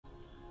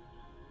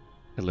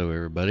Hello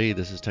everybody,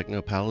 this is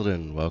Techno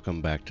Paladin.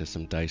 Welcome back to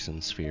some Dyson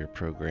Sphere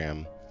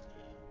Program.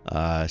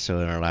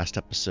 So in our last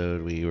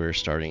episode we were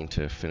starting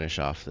to finish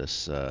off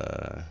this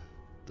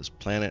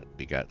planet.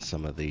 We got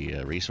some of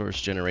the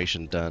resource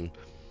generation done,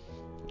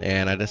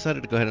 and I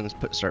decided to go ahead and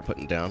start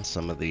putting down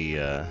some of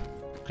the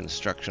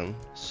construction.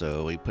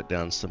 So we put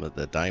down some of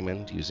the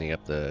diamond using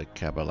up the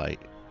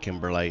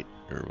kimberlite,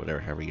 or whatever,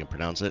 however you can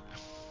pronounce it.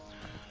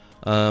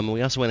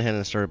 We also went ahead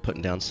and started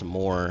putting down some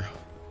more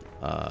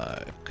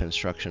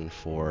construction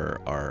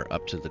for our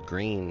up to the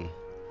green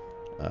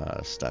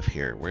stuff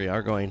here. We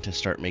are going to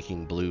start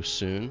making blue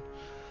soon.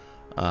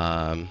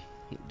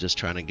 Just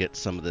trying to get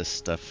some of this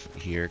stuff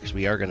here because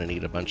we are going to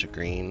need a bunch of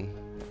green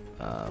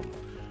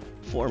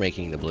for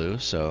making the blue,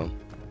 so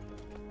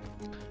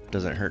it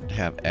doesn't hurt to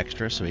have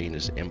extra, so we can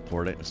just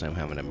import it instead of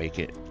having to make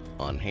it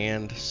on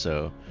hand.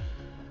 So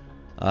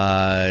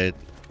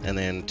and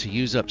then to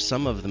use up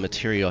some of the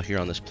material here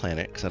on this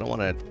planet, because I don't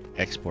want to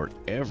export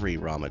every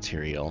raw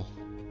material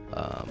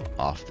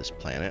off this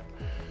planet.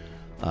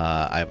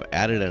 I've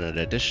added an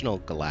additional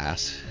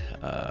glass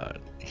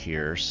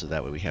here, so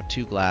that way we have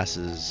two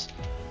glasses.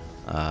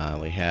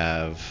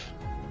 And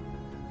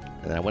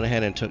I went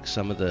ahead and took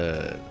some of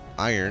the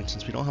iron,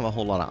 since we don't have a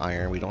whole lot of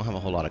iron, we don't have a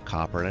whole lot of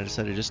copper, and I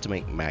decided just to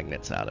make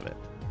magnets out of it.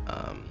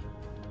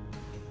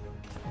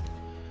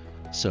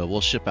 So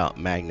we'll ship out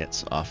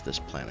magnets off this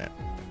planet.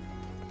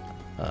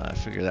 I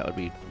figure that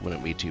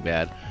wouldn't be too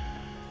bad.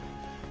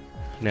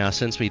 Now,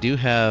 since we do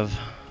have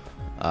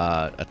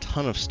a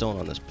ton of stone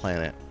on this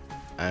planet,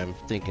 I'm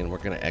thinking we're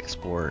going to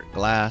export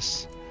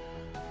glass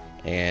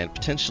and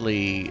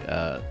potentially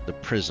the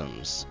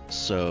prisms.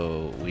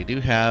 So we do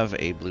have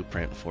a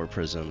blueprint for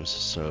prisms,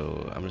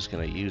 so I'm just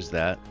going to use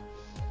that.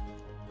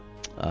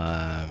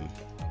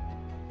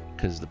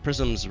 Because the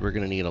prisms, we're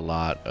going to need a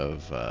lot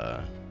of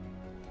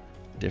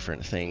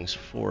different things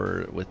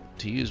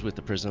to use with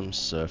the prisms,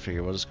 so I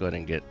figure we'll just go ahead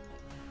and get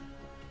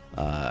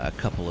a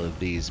couple of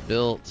these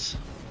built,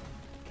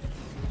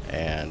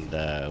 and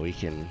we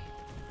can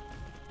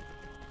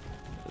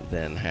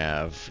then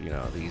have, you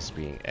know, these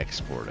being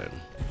exported.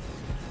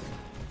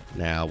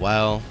 Now,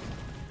 while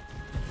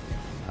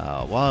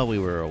we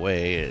were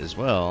away as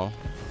well,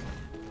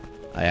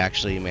 I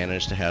actually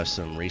managed to have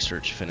some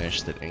research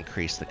finished that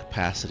increased the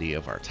capacity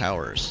of our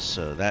towers,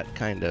 so that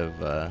kind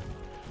of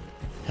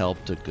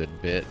helped a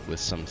good bit with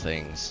some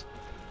things,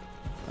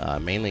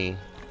 mainly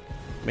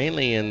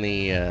in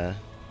the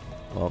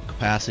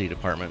capacity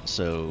department.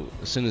 So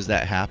as soon as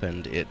that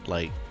happened, it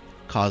like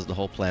caused the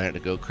whole planet to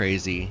go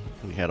crazy.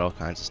 We had all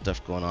kinds of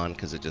stuff going on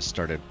because it just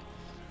started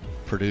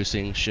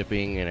producing,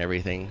 shipping, and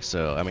everything.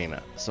 So I mean,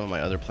 some of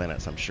my other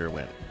planets I'm sure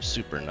went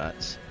super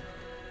nuts.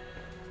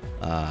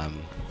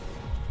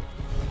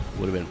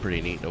 Would have been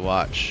pretty neat to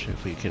watch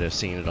if we could have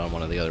seen it on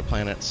one of the other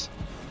planets.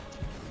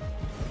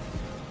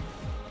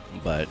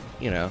 But,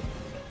 you know,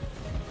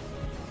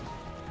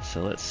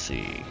 so let's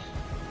see.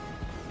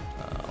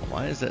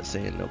 Why is that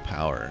saying no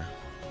power?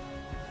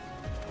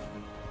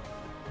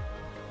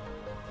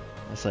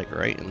 That's like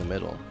right in the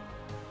middle.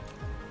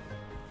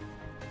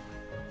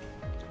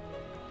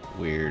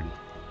 Weird.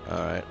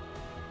 Alright.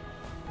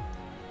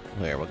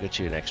 Here, we'll get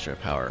you an extra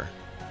power.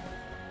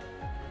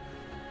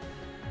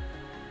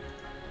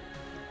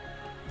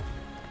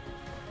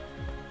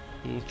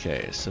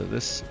 Okay, so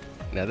this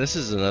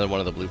is another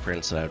one of the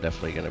blueprints that I'm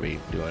definitely going to be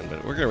doing,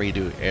 but we're going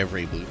to redo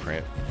every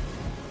blueprint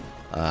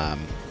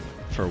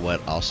for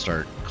what I'll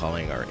start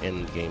calling our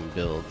end game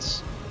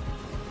builds.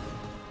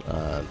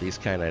 These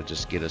kind of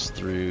just get us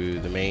through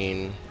the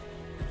main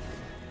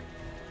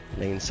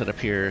setup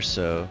here.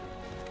 So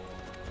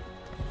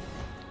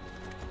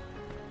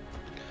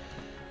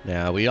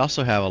now we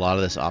also have a lot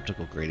of this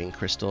optical grading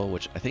crystal,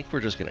 which I think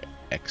we're just going to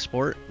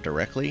export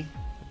directly,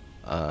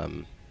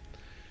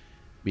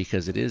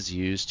 because it is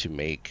used to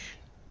make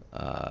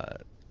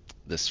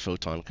this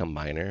photon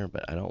combiner,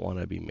 but I don't want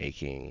to be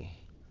making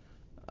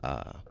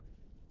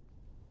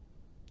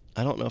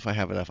I don't know if I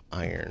have enough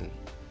iron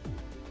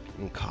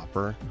and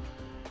copper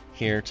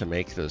here to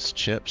make those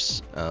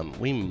chips.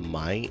 We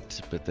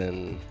might, but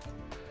then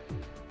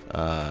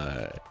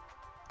let's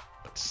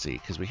see,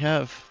 because we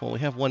have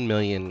 1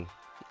 million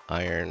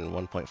iron,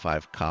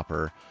 1.5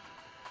 copper,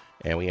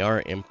 and we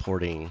are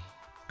importing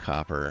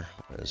copper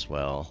as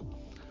well.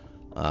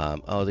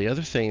 Oh, the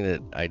other thing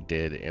that I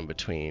did in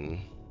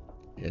between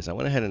is I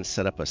went ahead and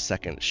set up a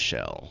second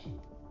shell.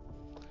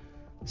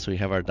 So we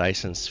have our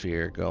Dyson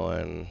Sphere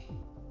going.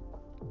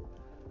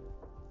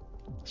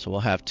 So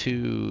we'll have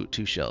two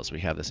shells. We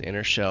have this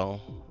inner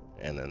shell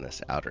and then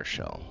this outer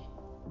shell.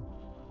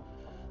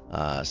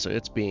 So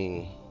it's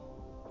being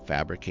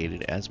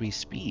fabricated as we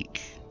speak.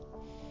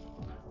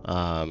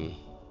 So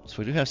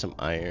we do have some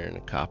iron,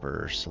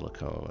 copper,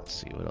 silicone. Let's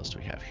see, what else do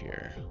we have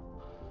here?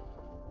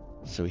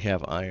 So we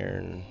have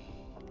iron,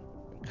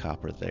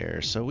 copper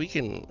there. So we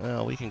can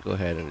go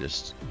ahead and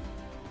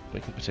we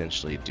can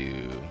potentially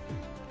do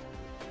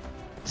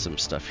some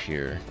stuff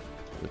here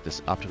with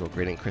this optical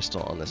grading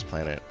crystal on this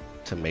planet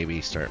to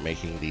maybe start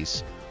making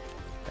these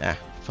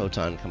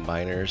photon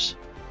combiners.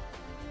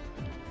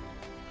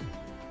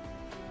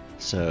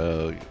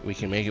 So we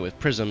can make it with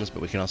prisms,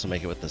 but we can also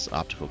make it with this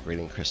optical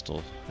grading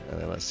crystal.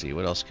 And then let's see,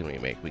 what else can we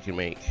make? We can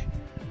make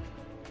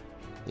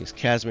these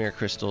Casimir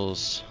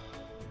crystals,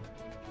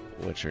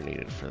 which are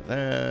needed for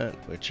that,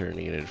 which are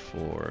needed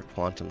for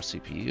quantum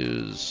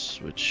CPUs,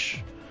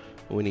 which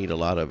we need a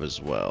lot of as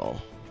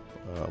well.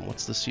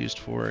 What's this used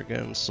for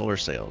again? Solar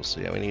sails. So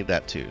yeah, we need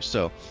that too.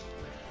 So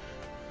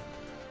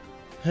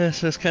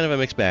it's kind of a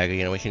mixed bag.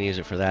 You know, we can use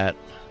it for that.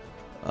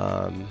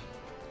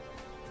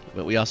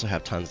 But we also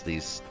have tons of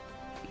these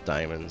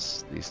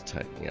diamonds, you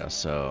know,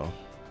 so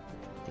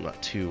I'm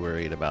not too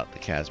worried about the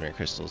Casimir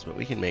crystals, but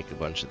we can make a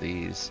bunch of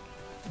these.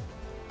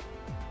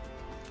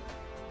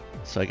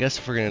 So I guess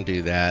if we're going to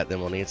do that,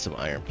 then we'll need some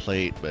iron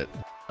plate, but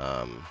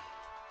I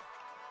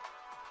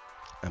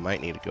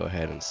might need to go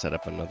ahead and set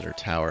up another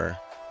tower.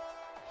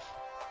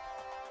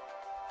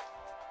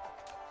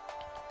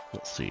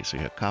 Let's see, so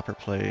we have copper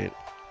plate.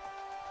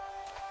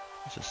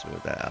 Let's just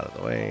move that out of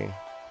the way.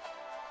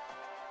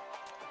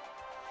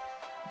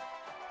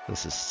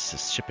 This is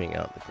just shipping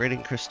out the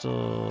grading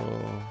crystal.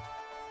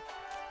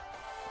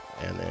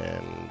 And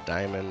then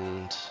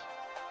diamond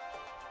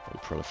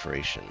and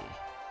proliferation.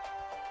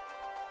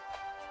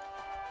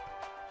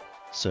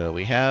 So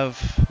we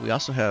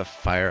also have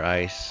fire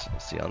ice.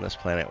 Let's see, on this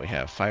planet we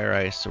have fire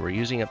ice, so we're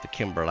using up the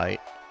kimberlite.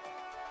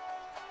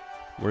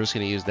 We're just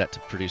going to use that to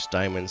produce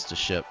diamonds to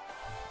ship,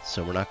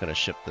 so we're not going to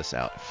ship this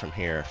out from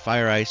here.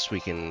 Fire ice we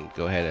can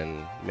go ahead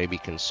and maybe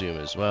consume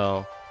as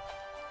well.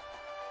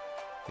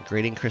 The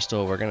grading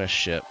crystal we're going to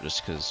ship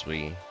just because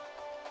we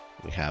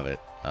have it.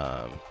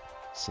 So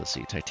let's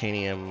see,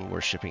 titanium,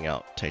 we're shipping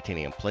out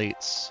titanium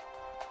plates.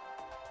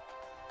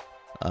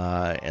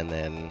 And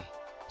then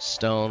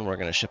stone, we're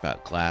going to ship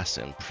out glass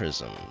and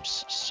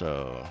prisms.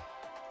 So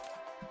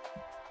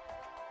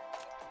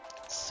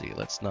let's see,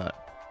 let's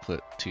not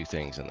put two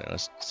things in there.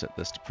 Let's set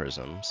this to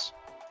prisms.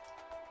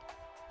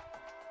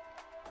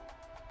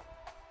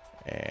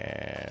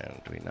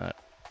 And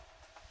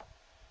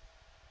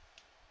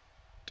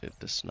did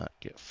this not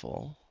get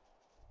full?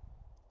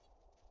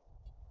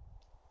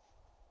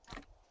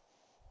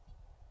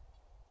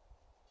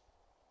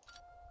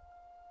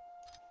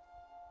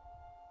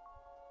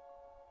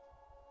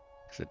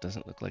 Because it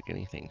doesn't look like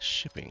anything's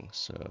shipping,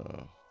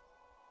 so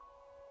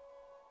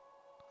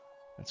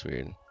that's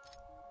weird.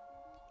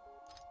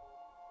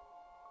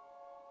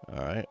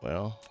 Alright,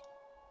 well.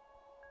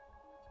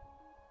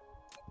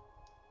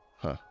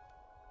 Huh.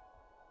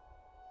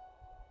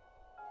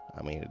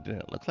 I mean, it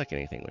didn't look like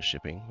anything was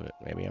shipping, but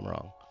maybe I'm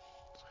wrong.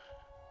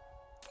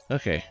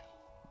 Okay.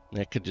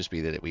 It could just be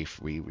that we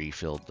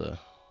refilled the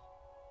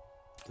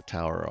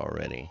tower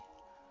already.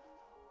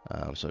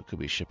 So it could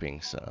be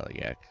shipping, so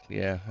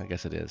yeah, I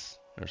guess it is.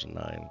 There's a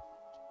 9,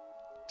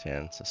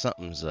 10, so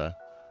something's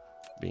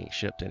being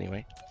shipped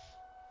anyway.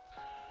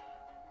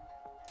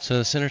 So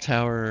the center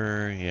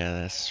tower,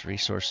 yeah, that's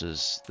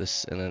resources.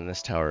 And then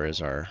this tower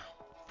is our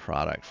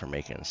product for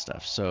making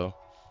stuff. So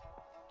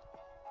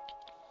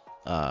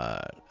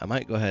I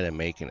might go ahead and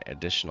make an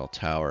additional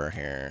tower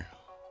here.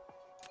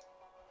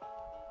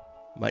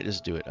 Might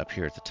just do it up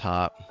here at the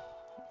top,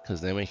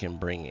 because then we can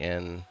bring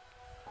in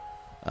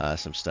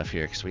some stuff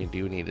here, because we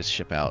do need to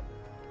ship out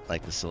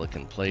like the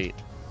silicon plate.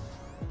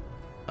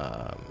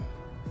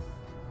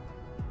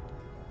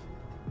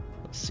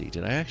 Let's see,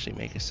 did I actually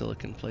make a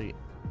silicon plate?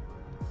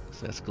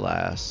 So that's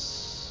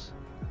glass,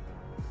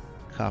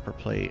 copper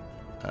plate.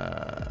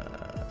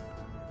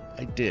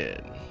 I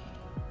did.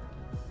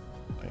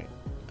 Wait,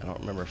 I don't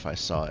remember if I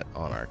saw it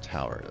on our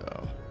tower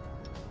though.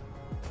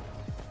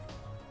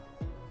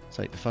 It's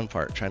like the fun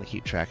part, trying to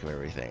keep track of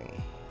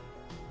everything.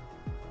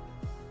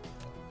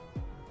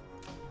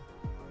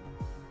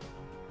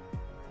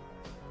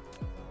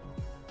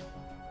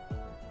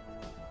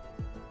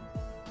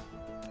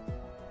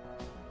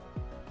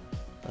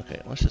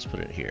 Okay, let's just put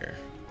it here.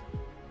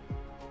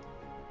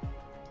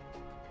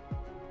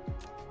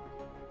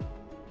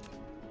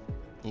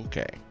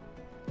 Okay.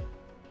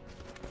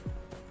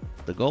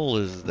 The goal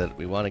is that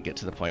we want to get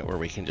to the point where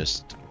we can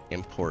just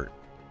import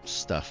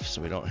stuff,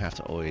 so we don't have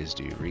to always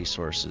do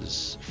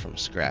resources from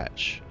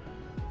scratch.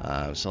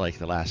 So like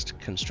the last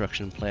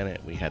construction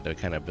planet, we had to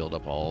kind of build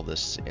up all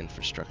this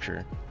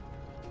infrastructure.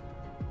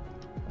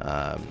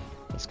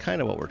 That's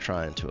kind of what we're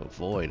trying to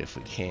avoid if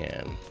we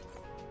can.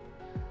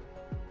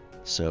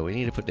 So we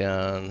need to put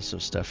down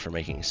some stuff for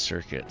making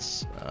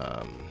circuits,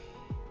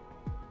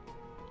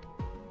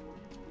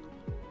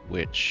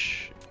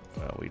 which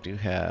we do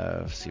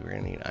have. See, we're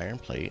gonna need iron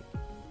plate.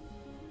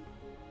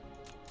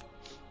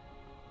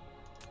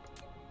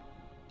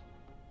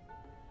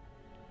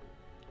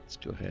 Let's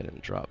go ahead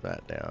and drop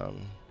that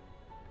down,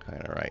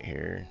 kind of right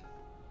here.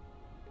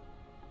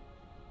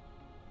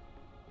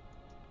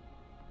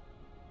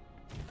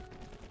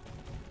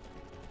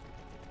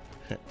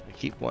 I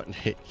keep wanting to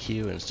hit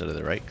Q instead of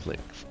the right click.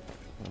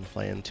 I'm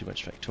playing too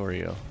much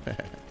Factorio.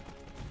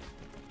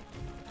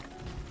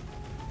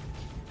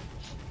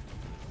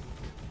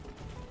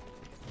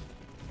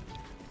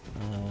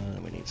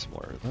 We need some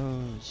more of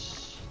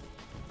those.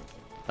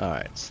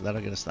 Alright, so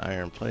that'll get us the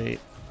iron plate.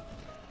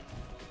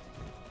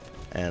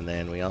 And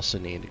then we also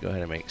need to go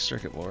ahead and make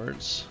circuit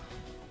boards.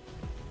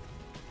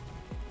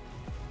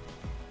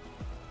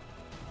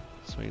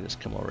 So we just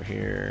come over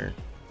here.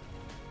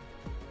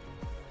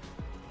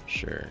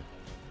 Sure.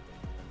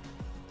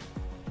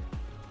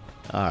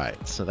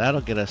 Alright, so that'll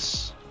get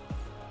us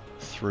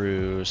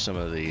through some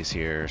of these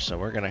here. So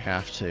we're going to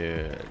have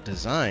to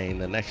design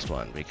the next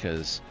one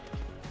because,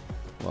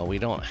 well, we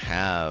don't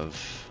have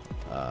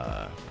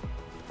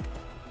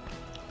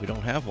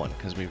one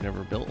because we've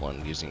never built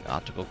one using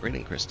optical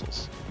grading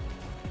crystals.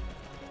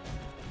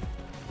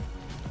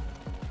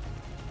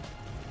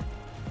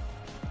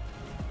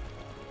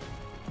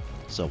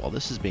 So while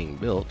this is being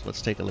built,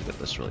 let's take a look at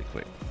this really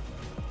quick.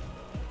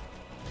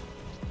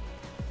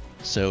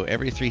 So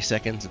every 3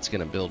 seconds it's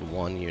going to build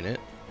 1 unit,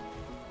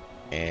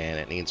 and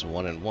it needs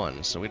 1 and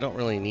 1. So we don't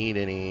really need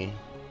any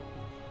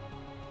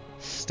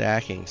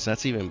stacking. So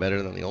that's even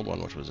better than the old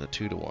one, which was a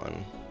 2 to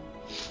 1.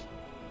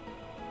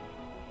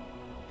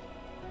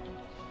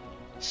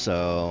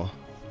 So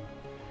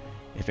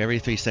if every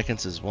 3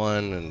 seconds is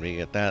 1 and we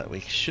get that, we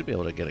should be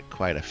able to get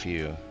quite a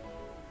few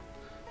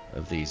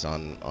of these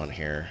on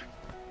here.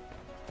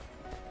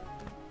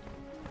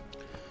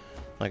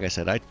 Like I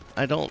said,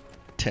 I don't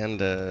tend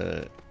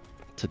to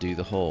do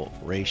the whole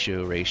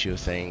ratio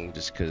thing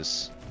just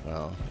because,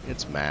 well,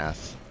 it's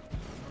math.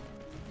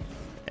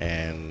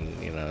 And,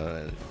 you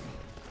know,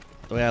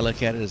 the way I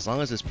look at it, as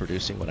long as it's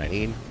producing what I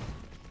need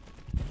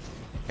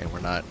and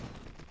we're not,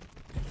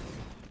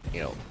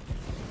 you know,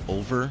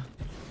 over.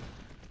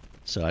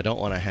 So I don't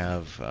want to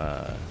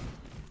have,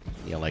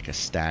 you know, like a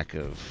stack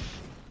of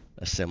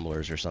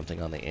assemblers or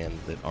something on the end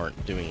that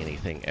aren't doing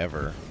anything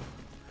ever.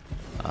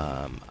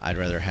 I'd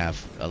rather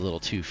have a little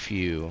too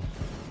few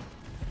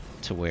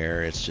to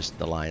where it's just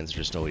the lines are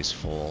just always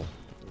full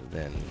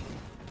than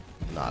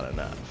not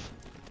enough.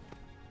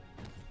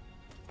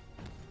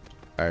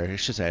 Or I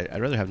should say,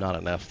 I'd rather have not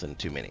enough than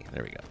too many.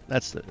 There we go.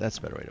 That's a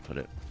better way to put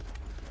it.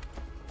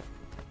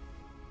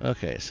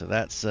 Okay, so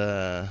that's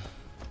that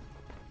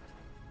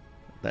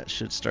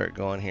should start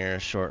going here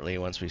shortly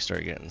once we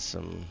start getting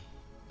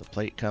the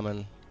plate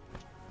coming.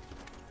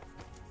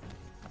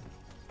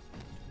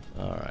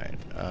 Alright,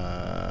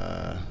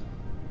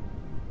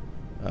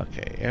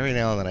 okay, every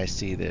now and then I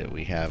see that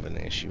we have an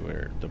issue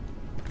where the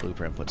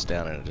blueprint puts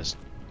down and it just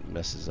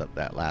messes up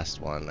that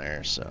last one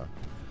there, so.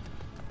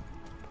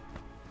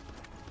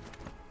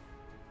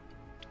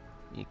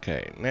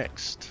 Okay,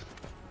 next.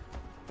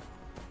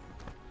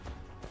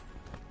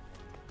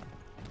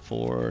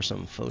 For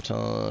some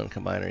photon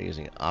combiner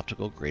using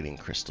optical grading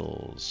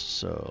crystals.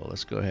 So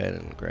let's go ahead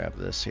and grab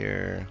this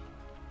here.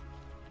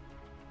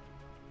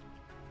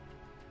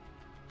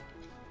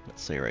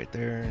 Let's say right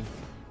there.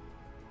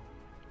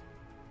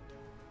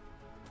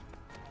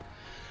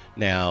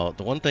 Now,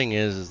 the one thing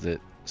is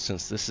that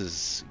since this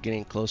is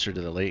getting closer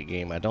to the late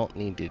game, I don't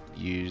need to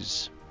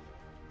use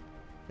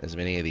as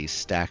many of these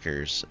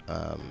stackers.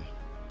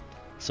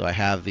 So I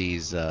have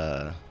these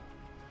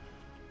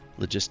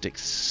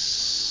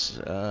logistics.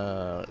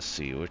 Let's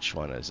see, which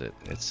one is it?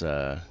 It's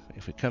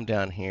if we come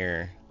down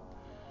here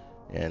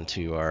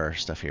into our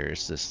stuff here,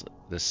 it's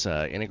this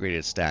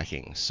integrated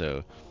stacking.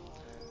 So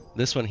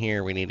this one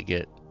here we need to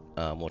get,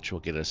 which will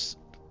get us.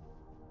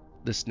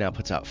 This now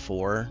puts out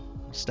 4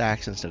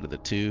 stacks instead of the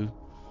 2.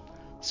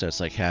 So it's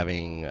like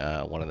having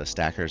one of the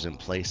stackers in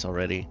place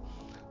already.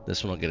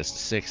 This one will get us to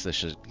 6. This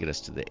should get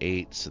us to the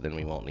 8. So then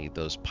we won't need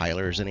those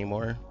pilers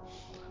anymore.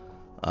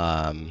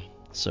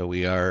 So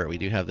we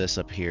do have this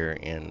up here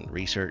in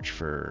research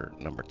for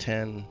number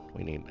 10.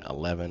 We need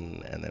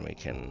 11, and then we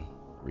can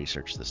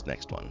research this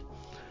next one.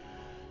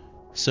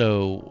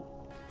 So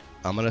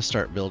I'm going to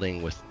start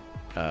building with,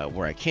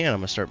 where I can, I'm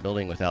going to start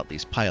building without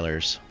these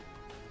pilers.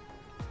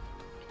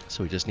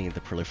 So we just need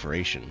the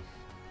proliferation.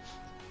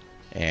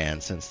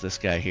 And since this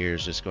guy here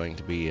is just going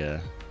to be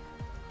a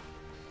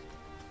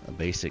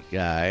basic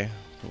guy,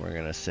 we're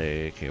going to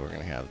say, okay, we're going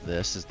to have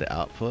this as the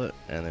output,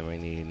 and then we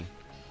need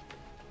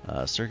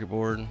circuit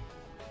board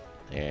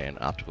and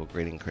optical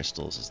grading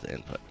crystals as the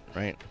input,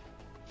 right?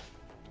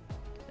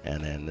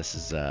 And then this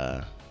is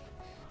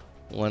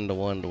 1 to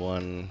 1 to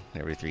 1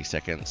 every 3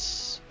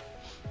 seconds.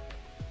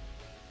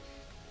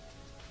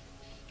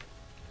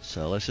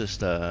 So let's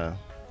just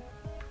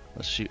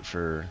let's shoot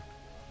for,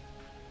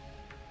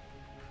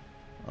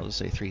 I'll just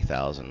say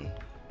 3,000.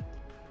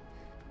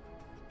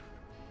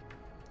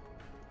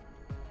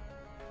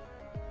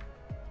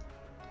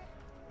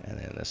 And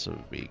then this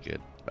would be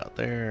good about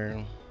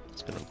there.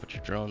 It's gonna put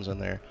your drones in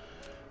there.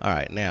 All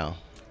right, now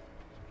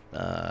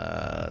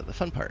the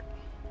fun part.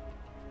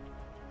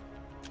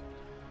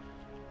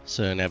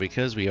 So now,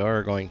 because we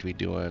are going to be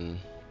doing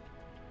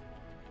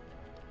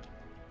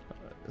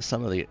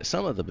some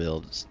of the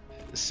builds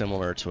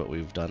similar to what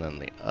we've done on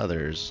the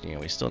others, you know,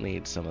 we still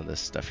need some of this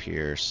stuff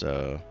here.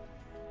 So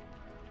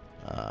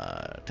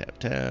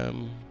tab.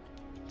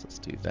 Let's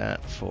do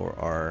that for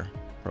our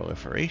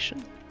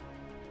proliferation.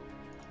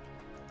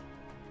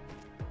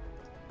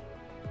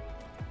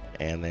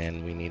 And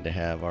then we need to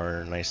have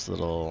our nice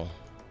little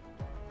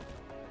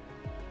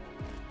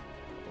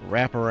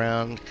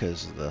wraparound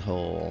because of the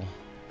whole,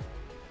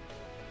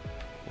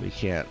 we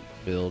can't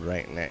build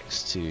right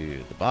next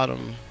to the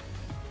bottom,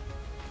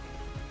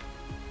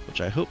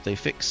 which I hope they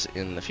fix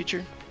in the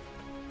future.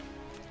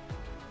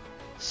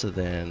 So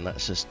then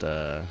let's just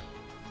set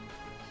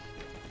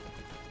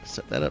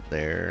that up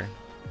there,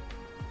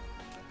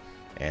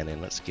 and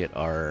then let's get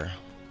our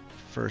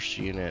first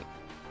unit.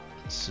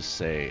 Let's just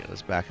say,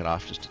 let's back it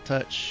off just a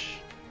touch.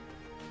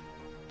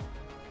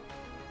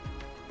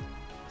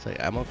 So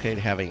I'm okay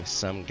having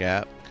some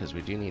gap because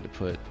we do need to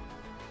put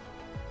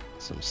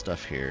some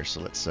stuff here.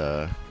 So let's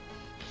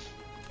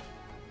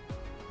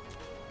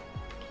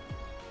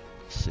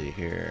see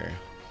here.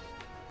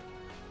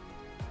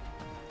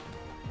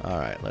 All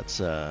right, let's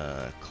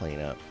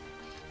clean up.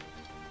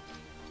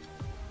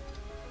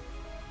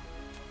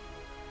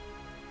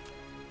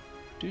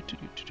 So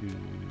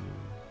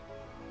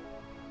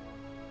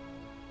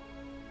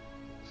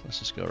let's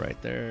just go right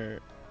there.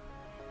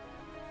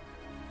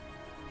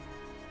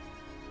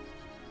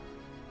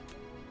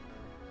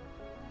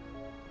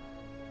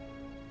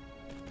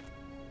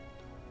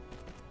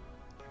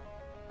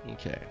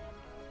 Okay.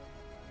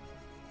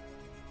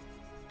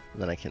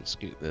 And then I can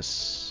scoot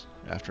this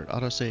after it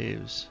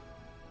autosaves.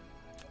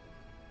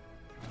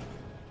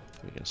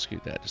 We can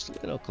scoot that just a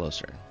little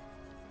closer.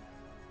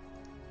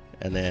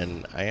 And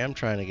then I am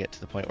trying to get to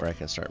the point where I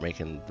can start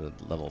making the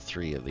level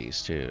 3 of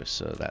these too.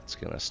 So that's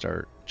going to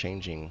start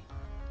changing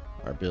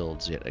our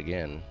builds yet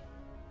again.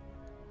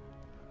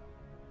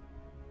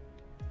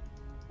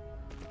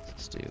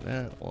 Let's do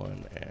that,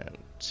 1 and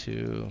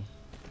 2.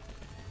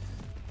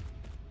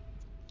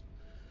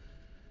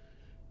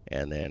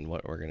 And then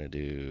what we're going to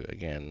do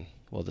again,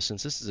 well,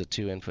 since this is a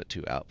 2 input,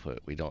 2 output,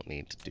 we don't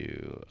need to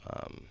do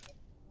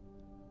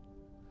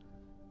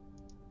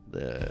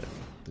the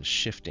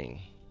shifting,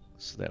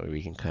 so that way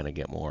we can kind of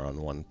get more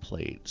on one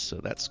plate.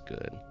 So that's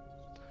good.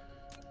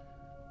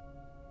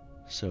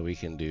 So we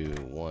can do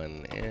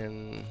 1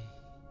 in,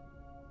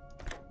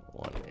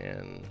 1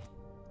 in,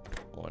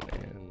 1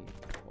 in,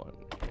 1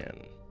 in.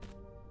 And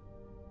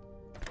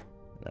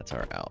that's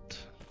our out.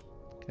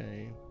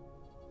 Okay.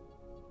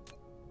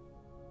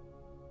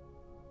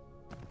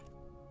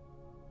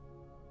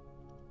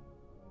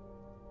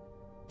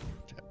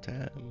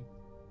 Tab.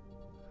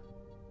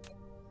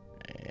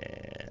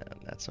 And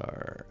that's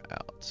our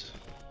out.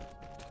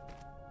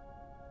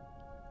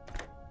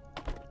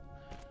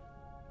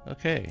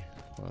 Okay,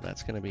 well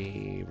that's going to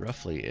be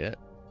roughly it.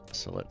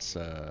 So let's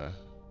tell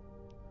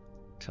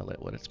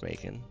it what it's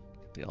making.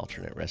 Get the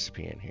alternate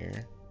recipe in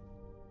here.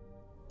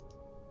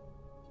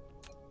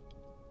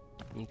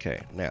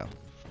 Okay, now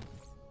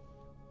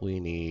we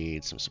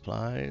need some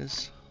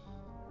supplies.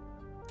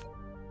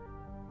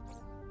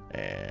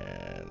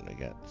 And we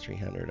got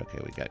 300. Okay,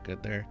 we got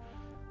good there.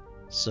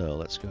 So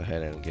let's go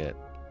ahead and get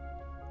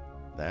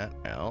that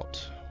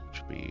out,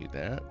 which would be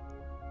that.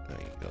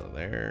 There you go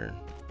there.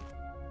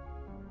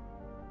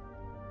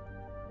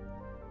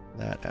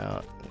 That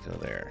out and go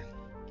there.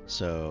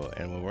 So,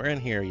 and when we're in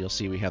here, you'll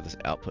see we have this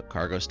output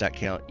cargo stack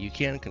count. You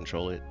can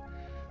control it.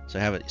 So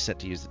I have it set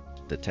to use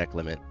the tech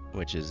limit,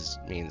 which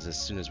means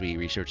as soon as we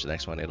research the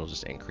next one, it'll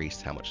just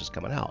increase how much is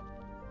coming out.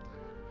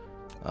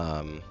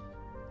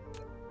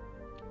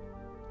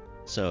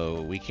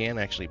 So we can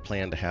actually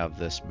plan to have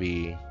this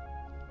be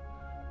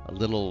a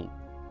little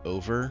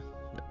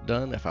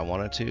overdone if I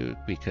wanted to,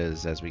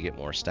 because as we get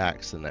more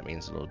stacks, then that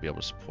means it'll be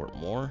able to support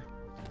more.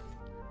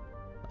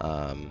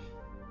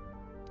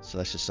 So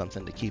that's just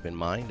something to keep in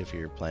mind if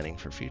you're planning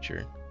for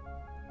future.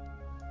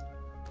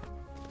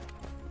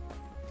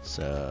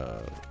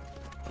 So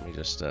let me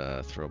just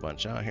throw a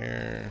bunch out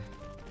here.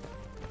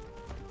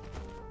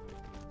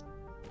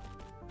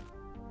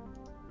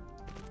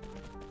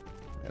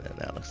 And then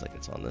that looks like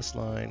it's on this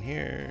line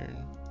here.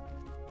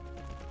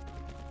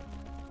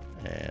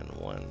 And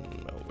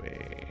 1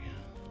 away.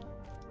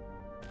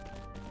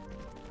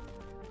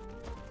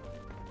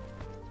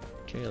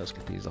 Okay, let's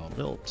get these all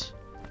built.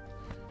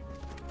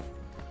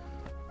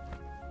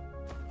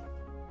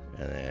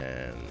 And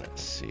then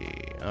let's see.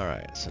 All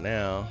right, so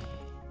now,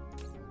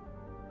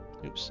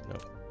 oops, no.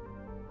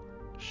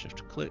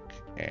 Shift click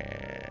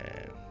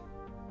and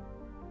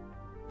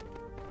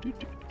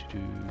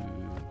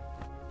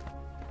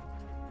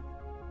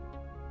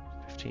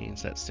 15,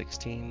 so that's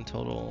 16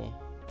 total.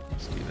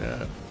 Let's do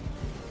that.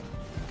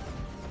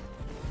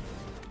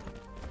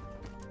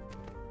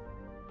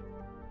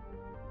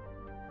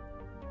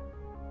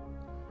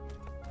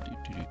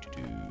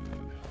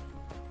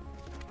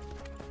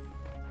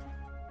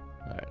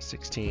 All right,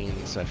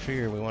 16. So I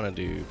figure we want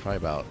to do probably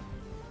about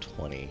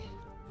 20.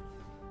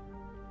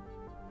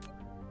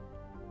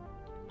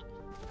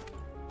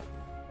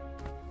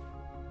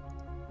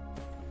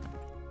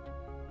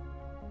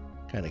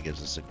 Kind of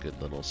gives us a good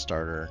little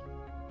starter.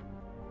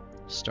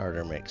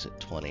 Starter makes it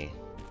 20.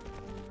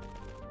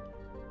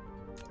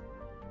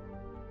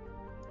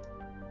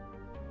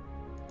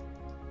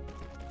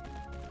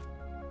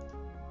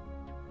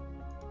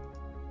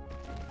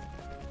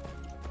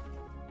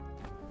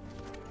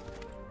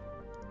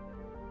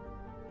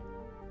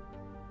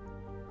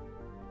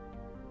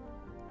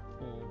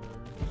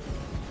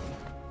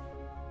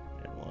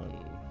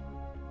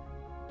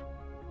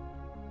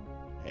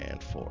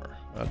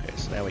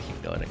 So now we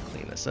can go ahead and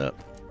clean this up.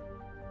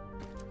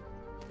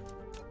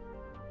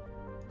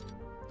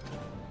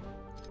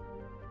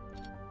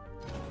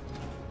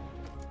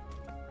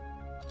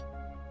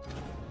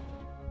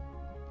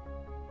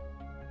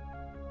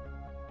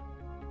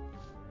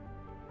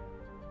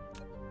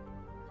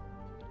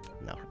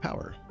 Now for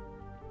power.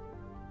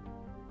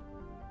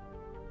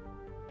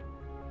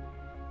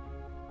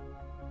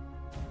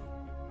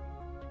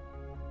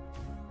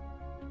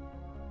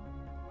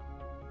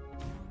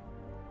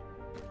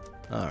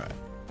 All right.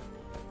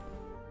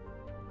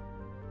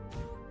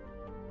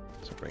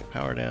 So bring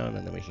power down,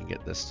 and then we can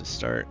get this to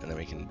start, and then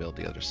we can build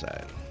the other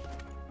side.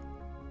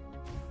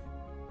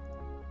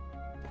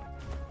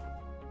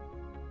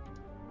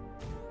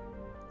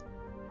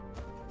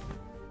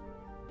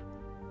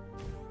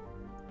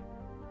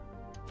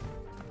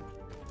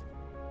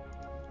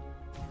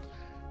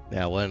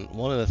 Now,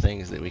 one of the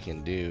things that we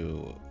can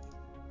do,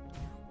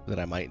 that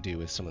I might do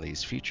with some of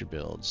these future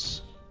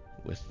builds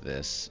with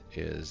this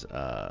is,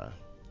 oh,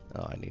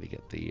 I need to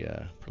get the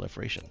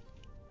proliferation.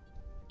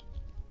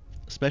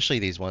 Especially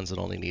these ones that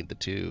only need the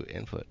 2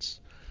 inputs,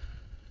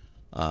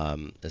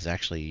 is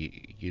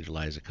actually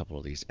utilize a couple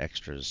of these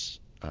extras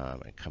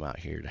and come out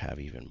here to have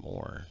even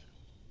more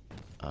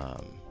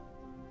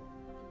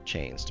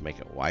chains to make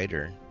it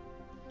wider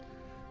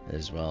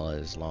as well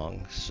as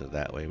long, so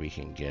that way we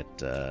can get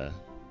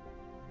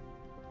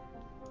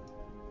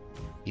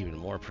even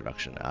more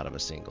production out of a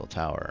single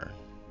tower.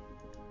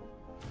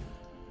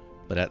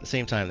 But at the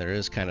same time, there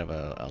is kind of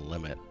a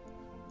limit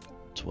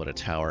to what a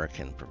tower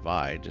can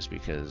provide, just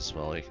because,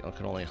 well, it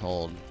can only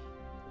hold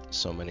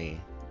so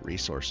many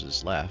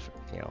resources left,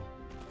 you know.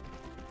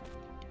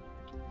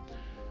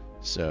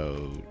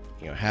 So,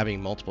 you know,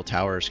 having multiple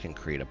towers can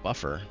create a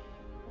buffer,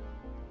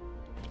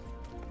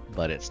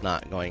 but it's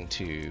not going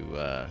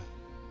to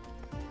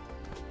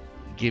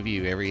give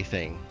you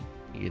everything,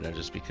 you know,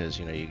 just because,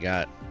 you know, you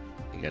got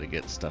to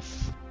get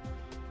stuff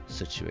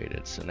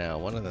situated. So now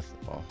one of the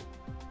well,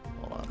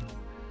 hold on,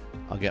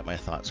 I'll get my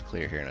thoughts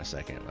clear here in a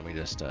second. Let me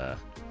just I'm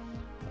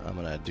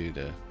gonna do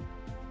the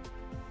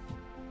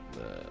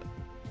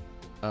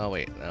oh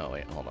wait,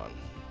 hold on,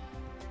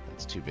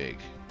 that's too big.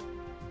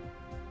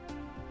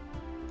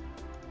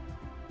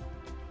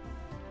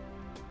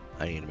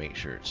 I need to make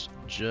sure it's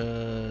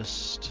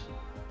just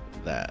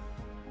that,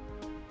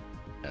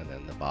 and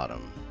then the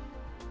bottom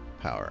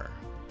power.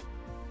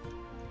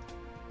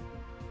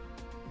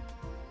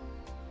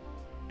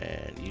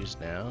 And use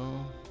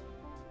now.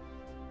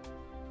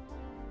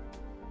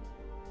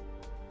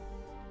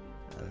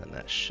 And then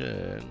that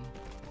should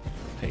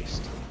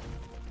paste.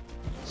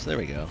 So there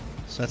we go.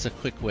 So that's a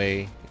quick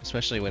way,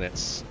 especially when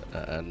it's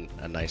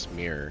a nice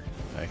mirror.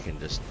 I can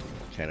just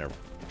kind of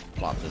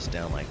plop this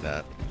down like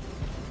that.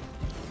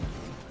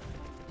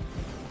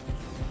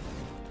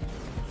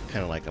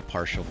 Kind of like a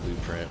partial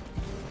blueprint.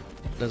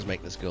 It does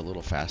make this go a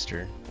little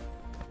faster,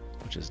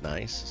 which is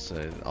nice.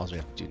 So all we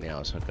have to do now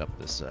is hook up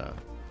this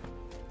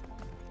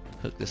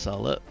hook this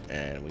all up,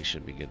 and we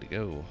should be good to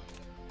go.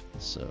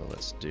 So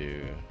let's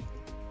do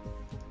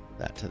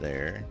that to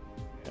there,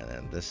 and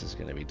then this is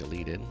going to be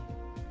deleted,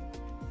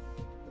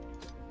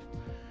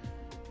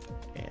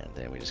 and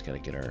then we just got to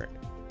get our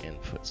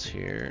inputs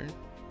here.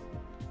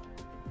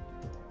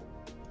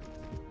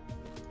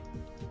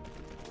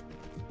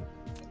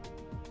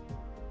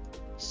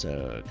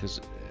 So,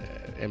 because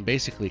and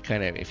basically,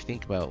 kind of, if you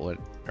think about what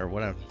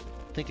I'm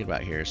thinking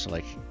about here, so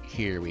like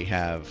here we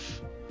have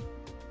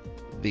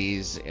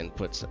these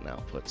inputs and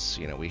outputs.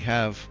 You know, we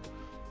have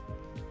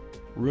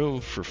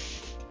room for,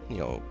 you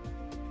know,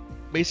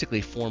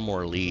 basically 4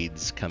 more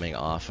leads coming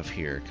off of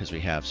here because we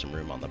have some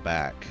room on the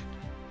back.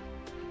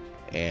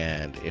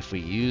 And if we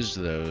use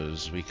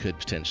those, we could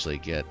potentially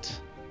get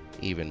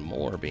even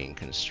more being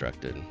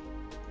constructed.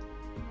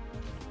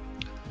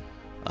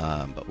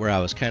 But where I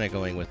was kind of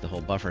going with the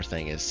whole buffer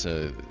thing is,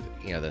 so,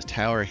 you know, the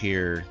tower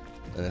here,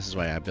 and this is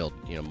why I built,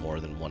 you know,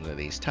 more than one of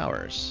these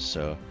towers.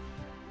 So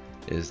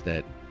is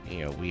that,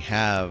 you know, we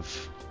have,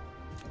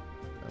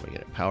 let me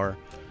get it, power.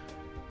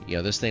 You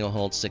know, this thing will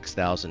hold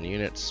 6,000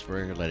 units.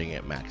 We're letting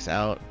it max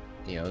out,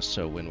 you know,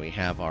 so when we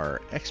have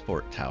our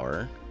export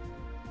tower,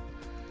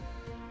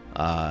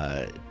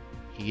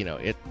 you know,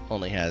 it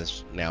only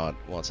has now,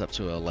 well, it's up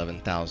to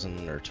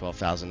 11,000 or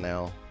 12,000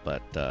 now,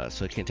 but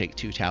so it can take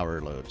 2 tower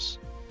loads.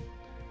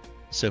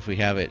 So if we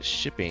have it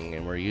shipping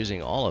and we're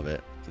using all of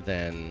it,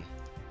 then,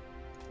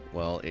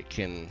 well, it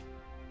can,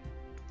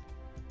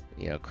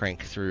 you know,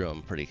 crank through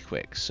them pretty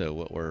quick. So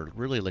what we're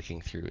really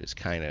looking through is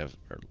kind of,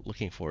 or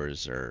looking for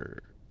is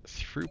our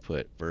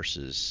throughput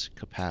versus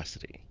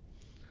capacity.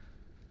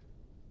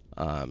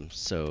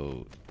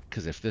 So,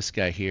 because if this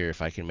guy here,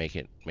 if I can make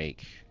it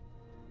make,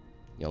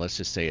 you know, let's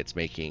just say it's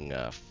making,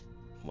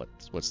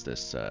 what's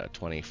this,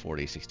 20,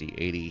 40, 60,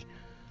 80,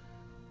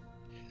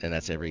 and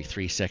that's every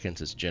 3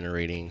 seconds it's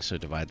generating, so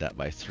divide that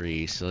by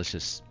 3, so let's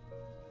just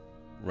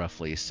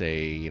roughly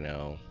say, you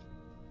know,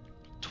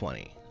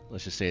 20.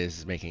 Let's just say this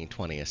is making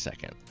 20 a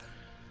second.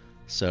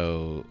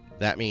 So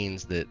that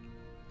means that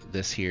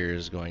this here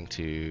is going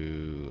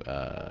to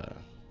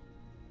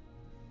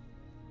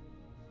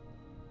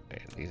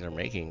Wait, these are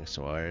making,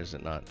 so why is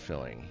it not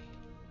filling?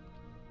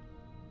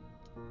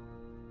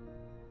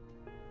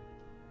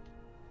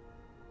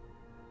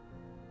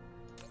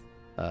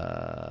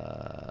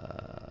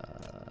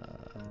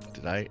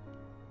 Did I?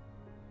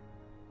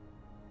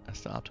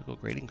 That's the optical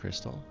grading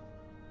crystal.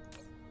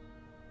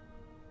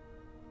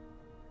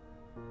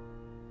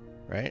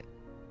 Right?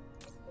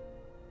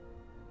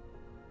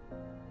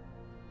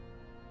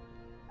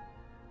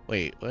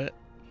 Wait, what?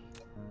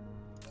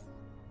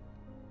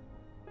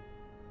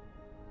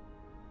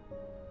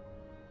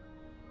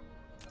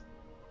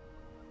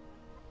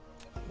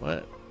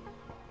 What?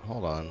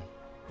 Hold on.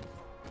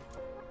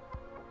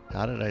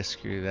 How did I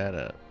screw that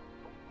up?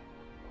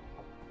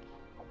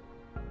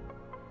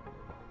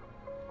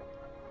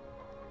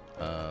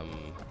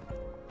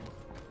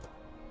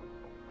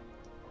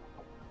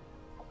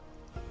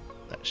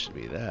 That should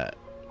be that.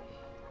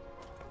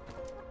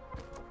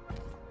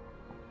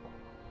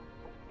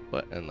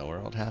 What in the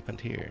world happened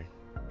here?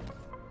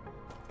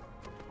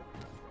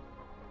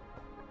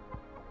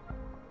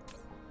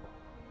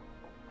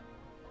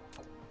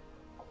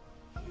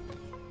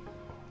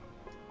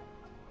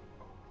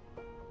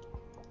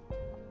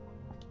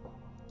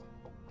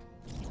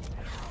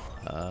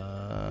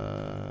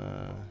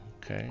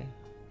 Okay,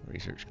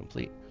 research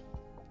complete.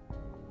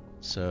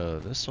 So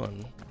this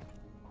one,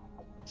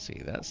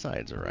 see, that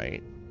side's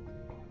right.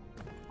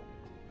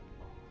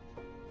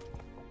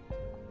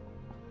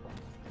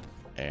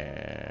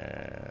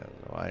 And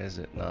why is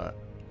it not?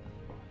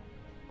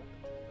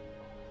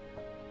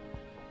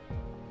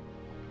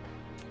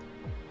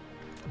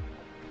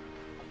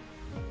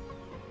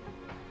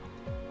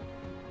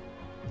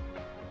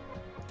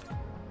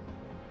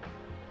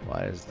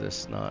 Why is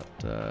this not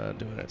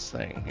doing its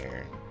thing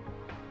here?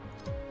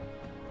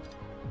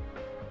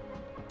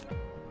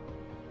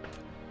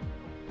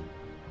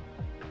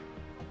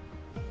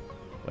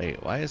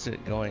 Wait, why is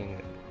it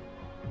going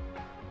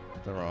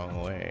the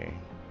wrong way?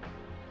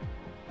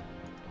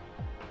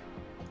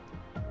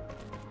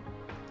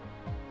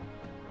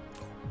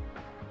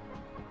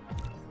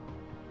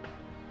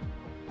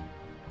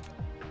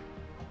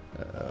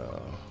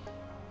 Uh-oh.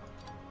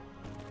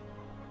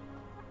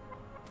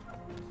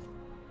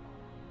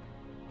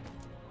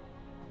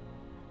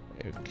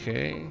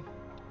 Okay.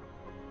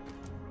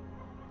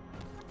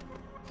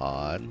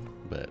 Odd,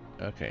 but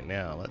okay,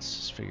 now let's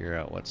just figure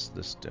out what's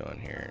this doing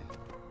here.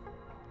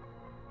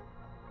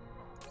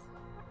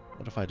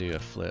 What if I do a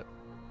flip,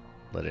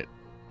 let it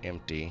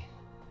empty?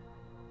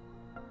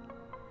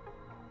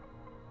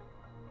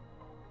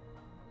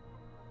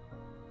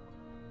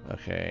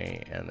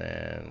 Okay, and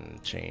then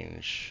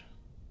change.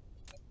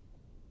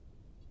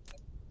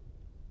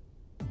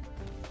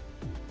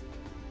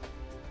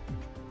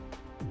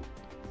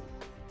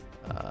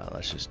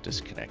 Let's just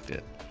disconnect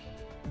it.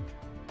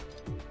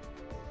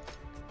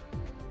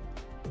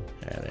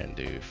 And then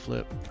do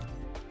flip.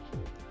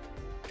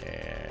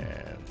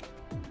 And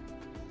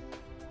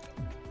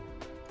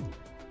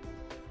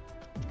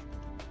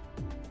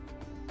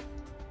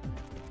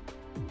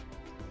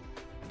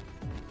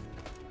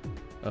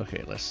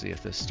okay, let's see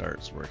if this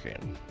starts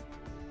working.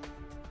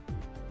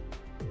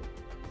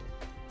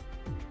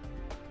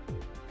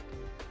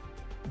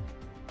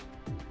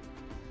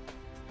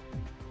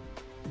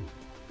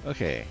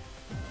 Okay,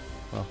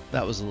 well,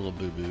 that was a little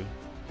boo-boo,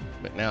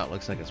 but now it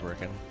looks like it's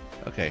working.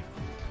 Okay,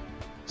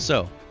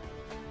 so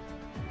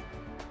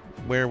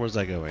where was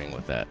I going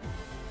with that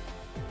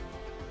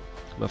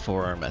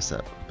before our mess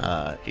up?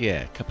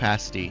 Yeah,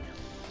 capacity.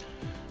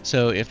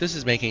 So if this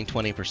is making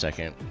 20 per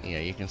second, yeah,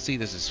 you can see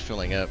this is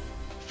filling up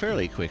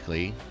fairly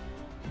quickly,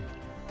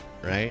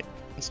 right?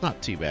 It's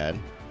not too bad.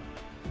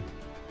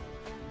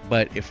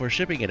 But if we're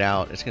shipping it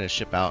out, it's going to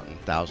ship out in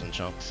 1,000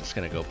 chunks. It's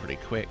going to go pretty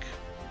quick.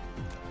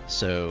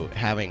 So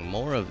having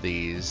more of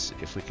these,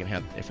 if we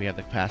have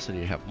the capacity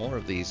to have more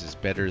of these, is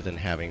better than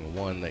having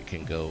one that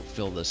can go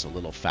fill this a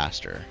little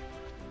faster.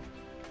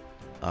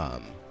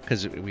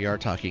 Because we are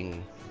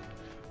talking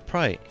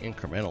probably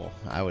incremental,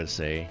 I would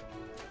say.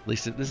 At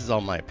least this is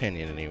all my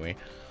opinion anyway.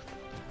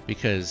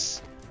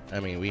 Because I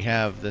mean, we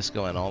have this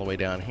going all the way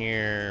down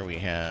here. We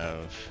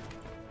have,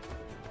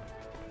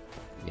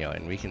 you know,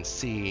 and we can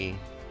see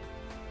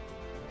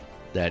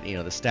that, you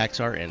know, the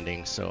stacks are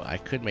ending, so I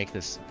could make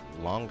this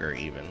longer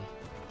even.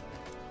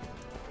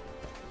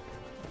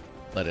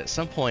 But at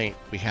some point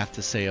we have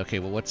to say, okay,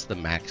 well, what's the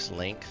max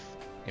length?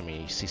 I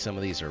mean, you see some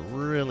of these are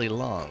really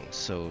long,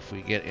 so if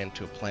we get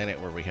into a planet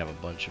where we have a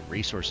bunch of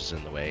resources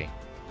in the way,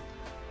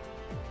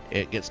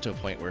 it gets to a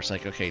point where it's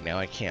like, okay, now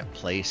I can't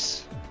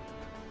place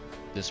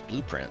this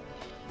blueprint.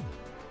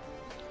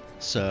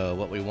 So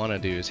what we want to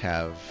do is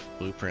have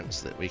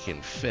blueprints that we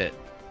can fit.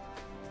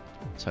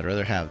 So I'd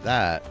rather have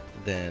that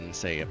than,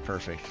 say, a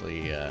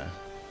perfectly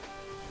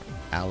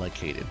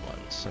allocated one.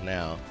 So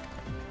now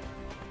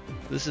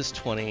this is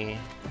 20.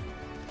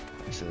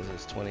 So this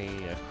is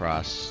 20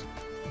 across.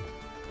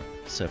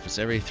 So if it's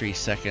every 3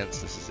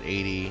 seconds, this is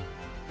 80.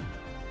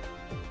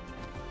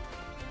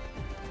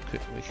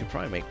 We could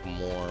probably make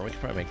more. We could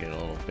probably make it a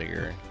little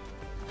bigger.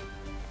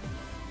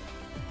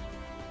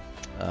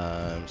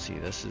 See,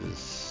 this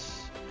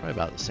is probably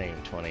about the same,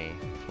 20,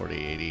 40,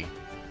 80.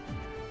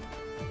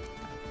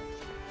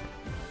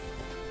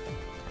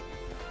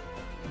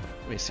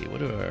 Let me see, what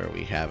do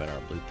we have in our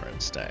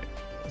blueprint stack?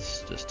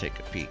 Let's just take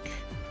a peek.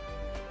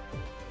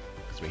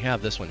 Because we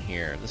have this one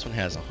here. This one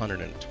has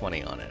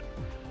 120 on it.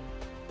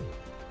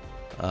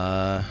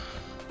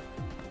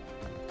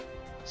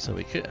 So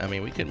we could, I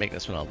mean, we could make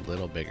this one a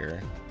little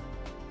bigger.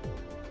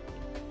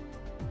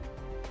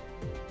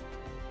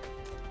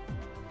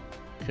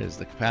 Because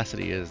the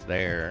capacity is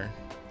there.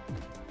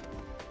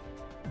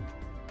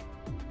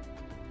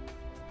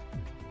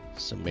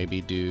 So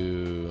maybe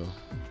do...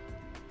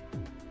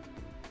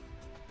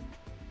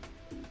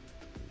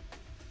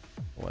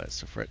 What,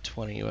 so for at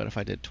 20, what if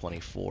I did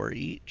 24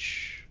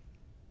 each?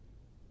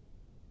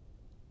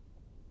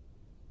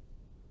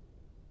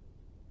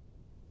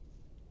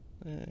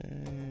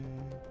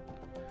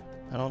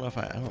 I don't know if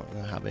I don't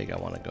know how big I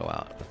want to go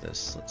out with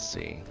this. Let's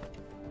see.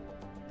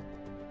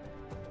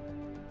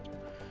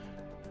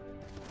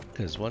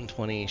 Because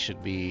 120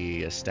 should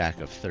be a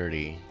stack of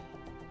 30.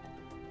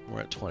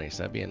 We're at 20,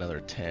 so that'd be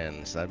another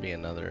 10. So that'd be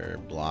another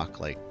block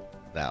like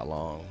that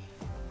long.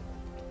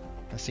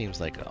 That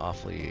seems like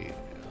awfully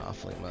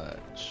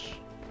much.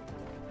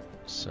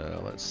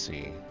 So let's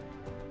see.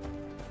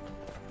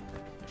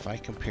 If I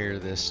compare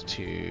this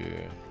to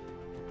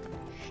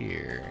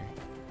here,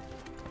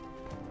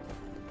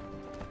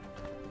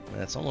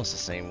 that's almost the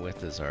same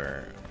width as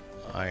our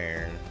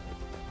iron.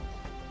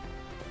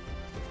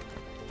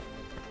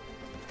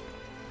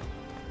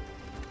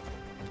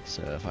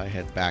 So if I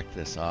had backed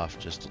this off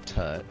just a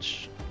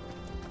touch,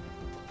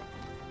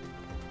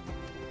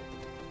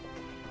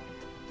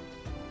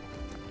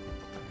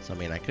 so I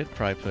mean I could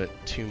probably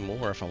put 2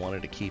 more if I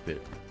wanted to keep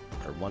it,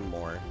 or 1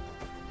 more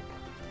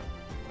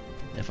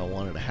if I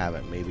wanted to have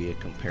it maybe a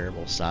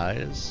comparable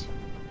size.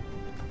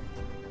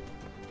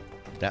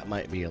 That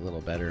might be a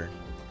little better,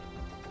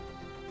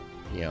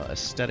 you know,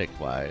 aesthetic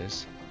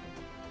wise.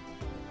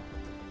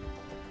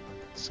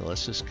 So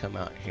let's just come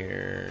out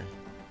here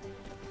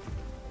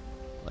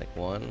like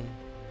 1.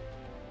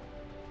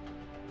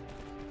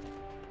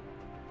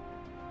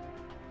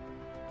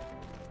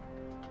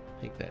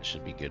 I think that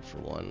should be good for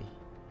 1.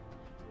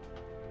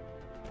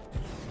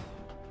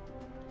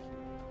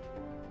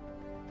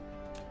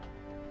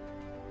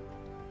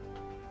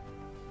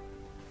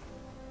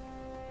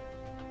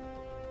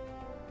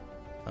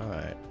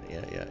 Alright,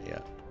 yeah.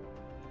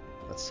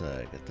 Let's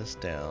get this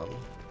down.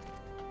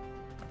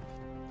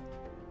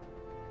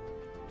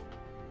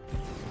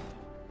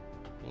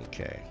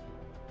 Okay.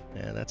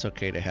 And that's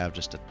okay to have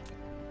just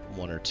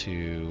 1 or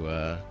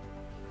 2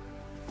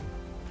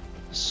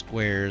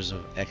 squares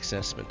of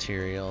excess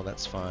material.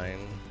 That's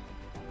fine.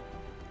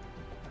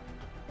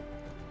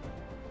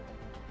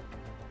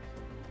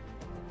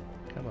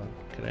 Come on,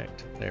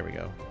 connect. There we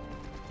go.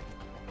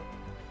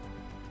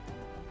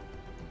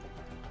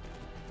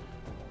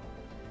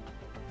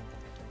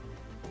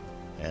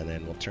 And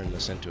then we'll turn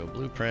this into a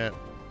blueprint.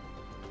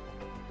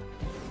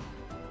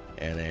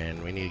 And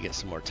then we need to get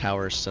some more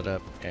towers set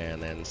up,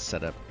 and then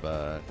set up,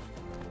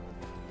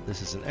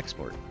 this is an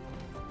export.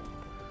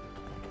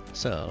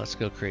 So let's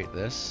go create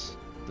this.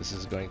 This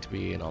is going to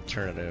be an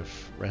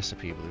alternative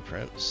recipe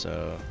blueprint,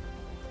 so.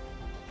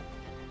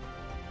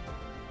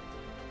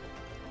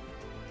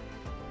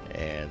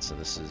 And so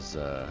this is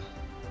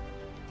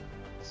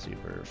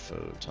Super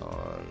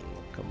Photon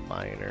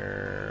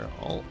Combiner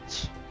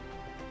Alt.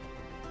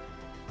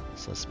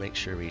 So let's make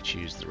sure we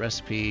choose the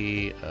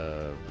recipe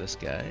of this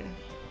guy,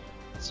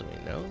 so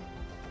we know.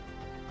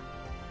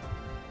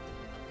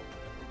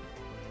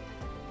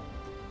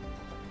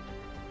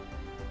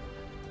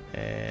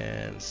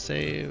 And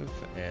save,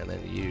 and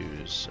then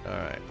use.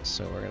 Alright,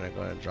 so we're gonna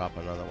go ahead and drop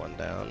another one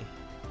down,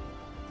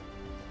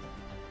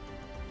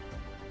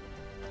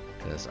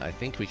 because I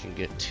think we can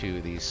get 2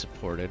 of these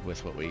supported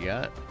with what we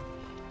got.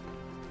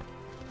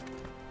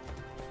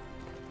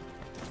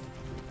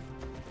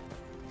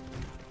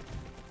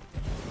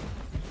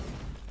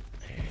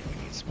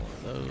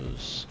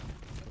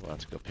 We'll have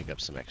to go pick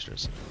up some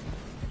extras,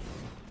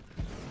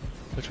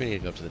 which we need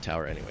to go up to the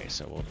tower anyway,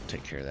 so we'll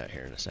take care of that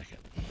here in a second.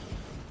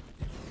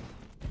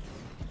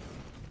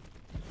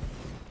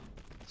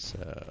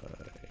 So,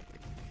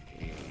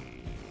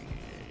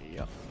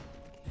 yeah.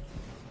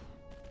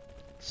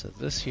 So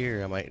this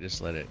here, I might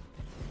just let it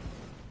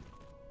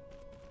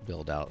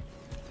build out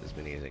as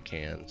many as it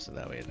can, so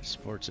that way it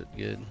supports it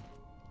good.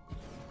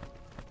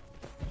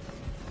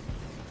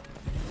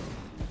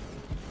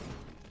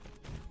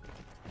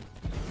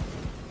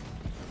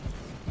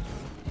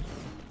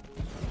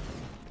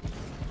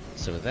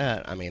 So with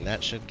that, I mean,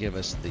 that should give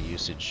us the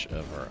usage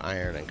of our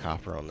iron and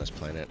copper on this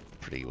planet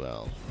pretty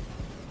well.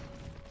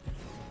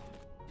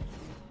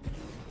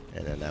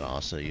 And then that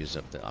also uses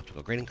up the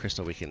optical grading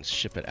crystal. We can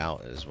ship it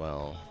out as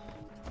well.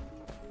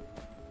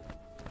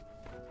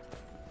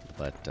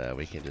 But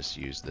we can just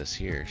use this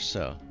here.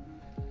 So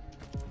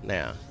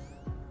now,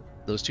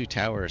 those 2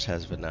 towers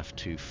has enough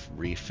to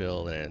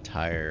refill an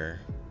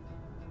entire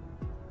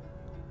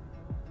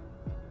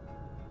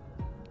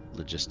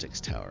logistics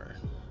tower.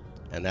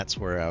 And that's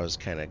where I was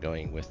kind of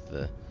going with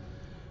the,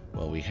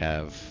 well, we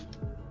have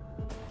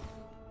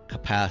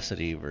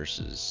capacity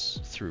versus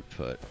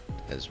throughput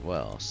as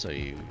well. So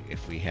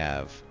if we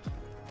have,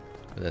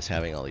 with us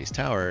having all these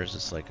towers,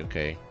 it's like,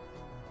 okay,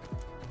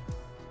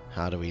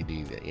 how do we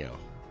do that,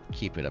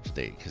 keep it up to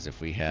date? Because if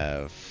we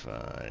have,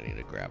 I need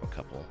to grab a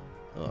couple.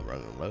 Oh, I'm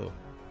running low.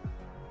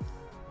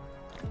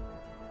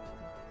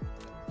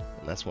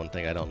 And that's one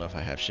thing I don't know if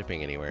I have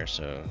shipping anywhere,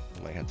 so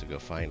I might have to go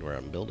find where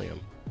I'm building them.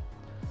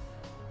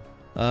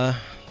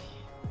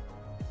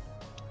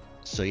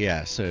 So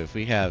yeah, so if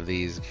we have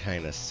these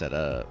kind of set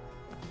up,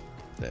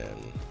 then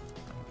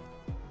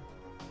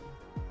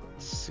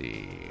let's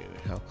see,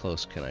 how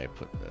close can I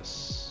put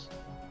this?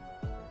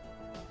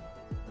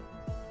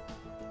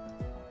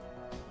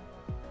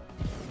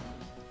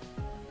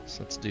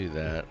 So let's do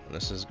that.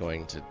 This is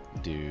going to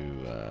do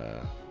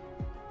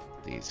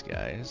these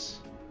guys.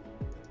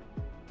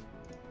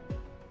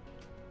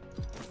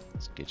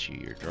 Let's get you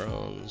your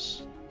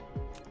drones.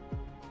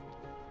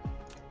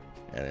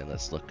 And then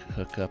let's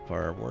hook up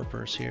our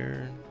warpers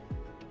here.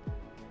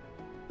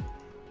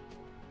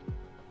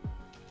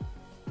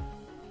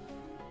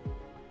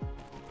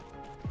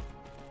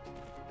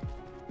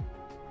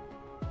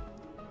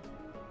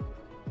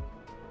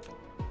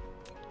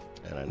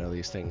 And I know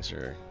these things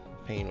are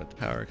a pain with the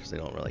power because they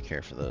don't really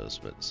care for those,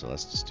 but so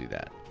let's just do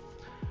that.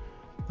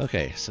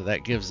 Okay, so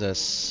that gives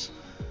us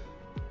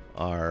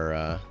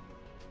our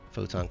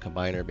photon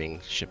combiner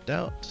being shipped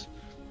out.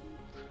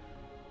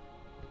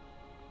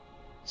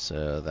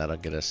 So that'll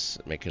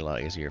make it a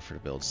lot easier to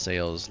build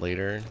sails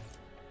later,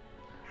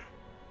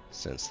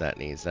 since that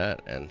needs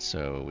that. And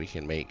so we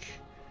can make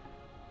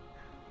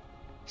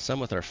some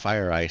with our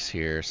fire ice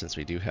here, since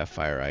we do have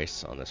fire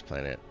ice on this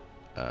planet.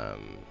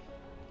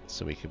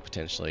 So we could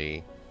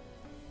potentially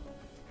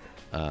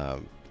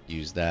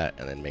use that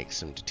and then make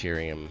some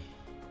deuterium.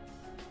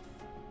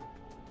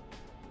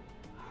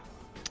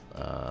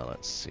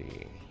 Let's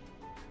see.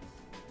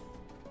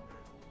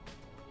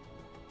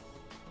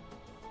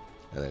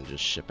 And then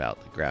just ship out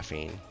the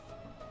graphene.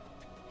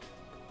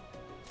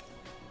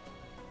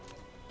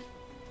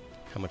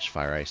 How much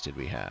fire ice did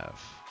we have?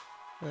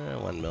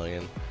 1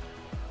 million.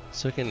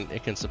 So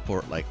it can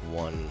support like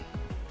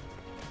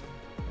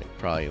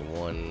probably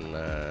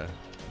one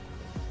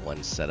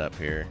setup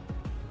here.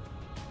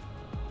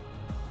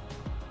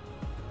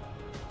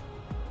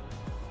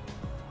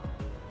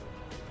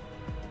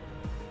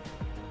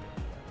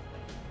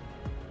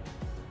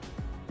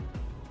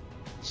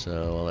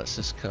 So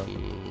let's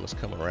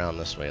come around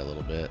this way a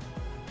little bit.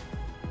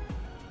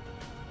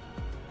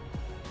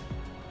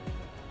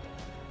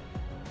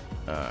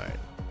 Alright,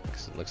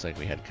 because it looks like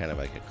we had kind of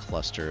like a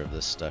cluster of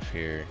this stuff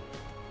here.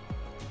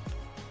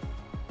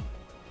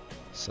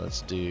 So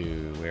let's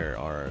do, where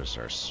are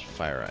our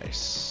fire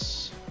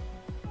ice?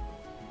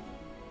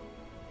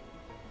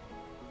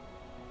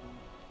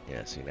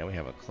 Yeah, see, now we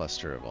have a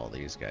cluster of all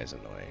these guys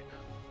in the way.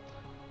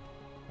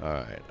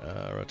 Alright,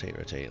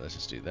 rotate, let's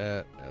just do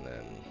that, and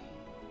then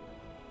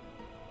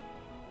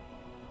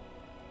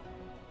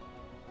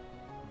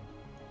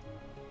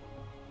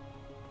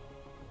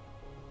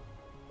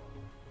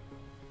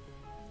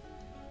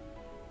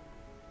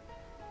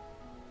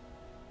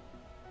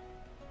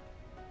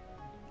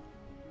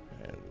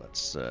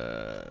let's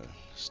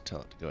just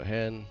tell it to go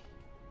ahead.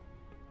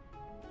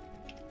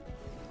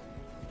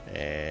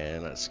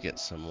 And let's get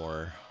some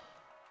more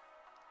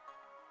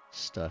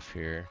stuff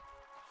here.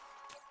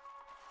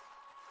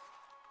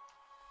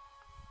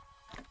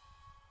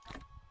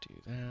 Do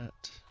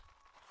that.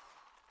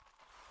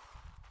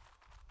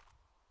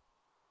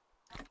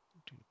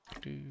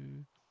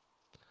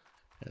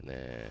 And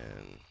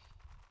then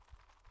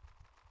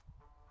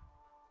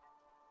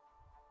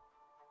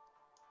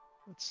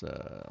let's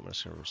I'm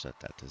just gonna reset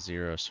that to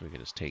 0 so we can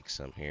just take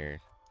some here.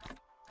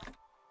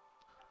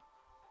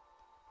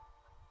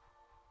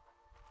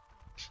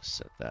 Let's just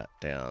set that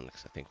down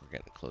because I think we're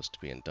getting close to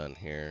being done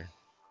here.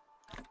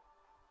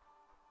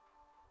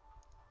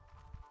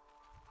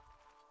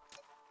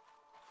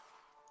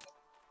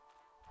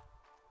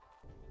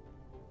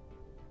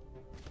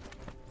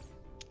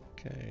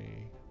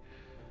 Okay.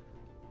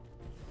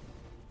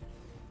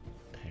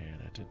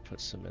 And I did put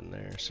some in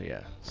there, so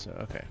yeah, so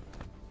okay.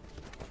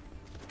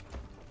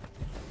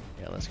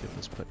 Yeah, let's get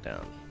this put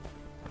down.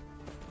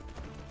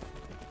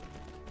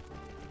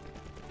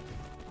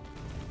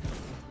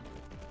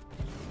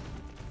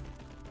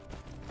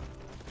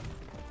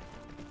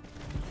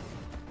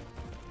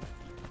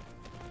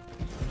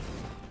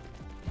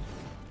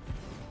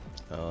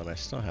 Oh, and I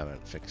still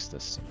haven't fixed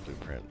this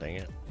blueprint, dang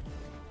it.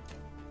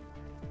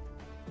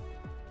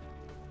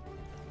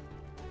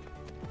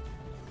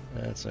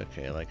 That's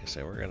okay, like I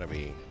said, we're gonna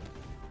be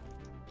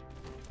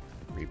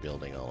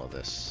rebuilding all of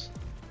this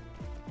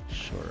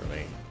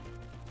shortly.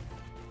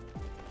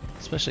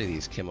 Especially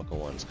these chemical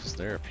ones, because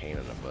they're a pain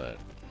in the butt.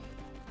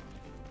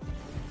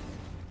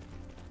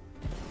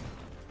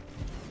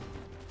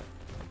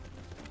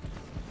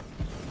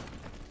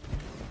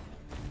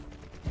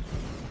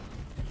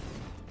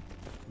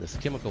 The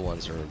chemical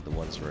ones are the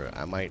ones where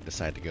I might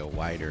decide to go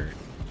wider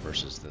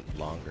versus the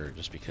longer,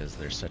 just because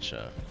there's such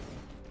a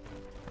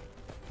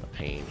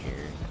pain here.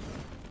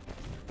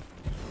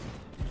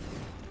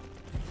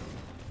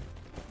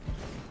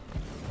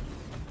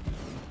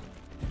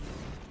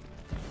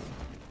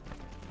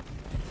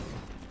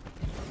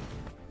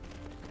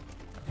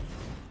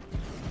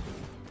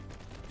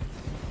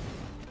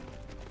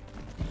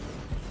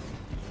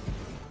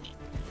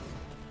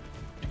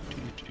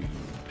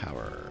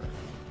 Power.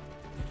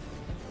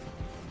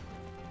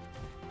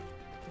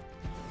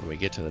 When we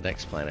get to the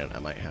next planet, I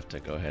might have to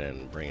go ahead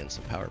and bring in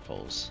some power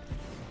poles.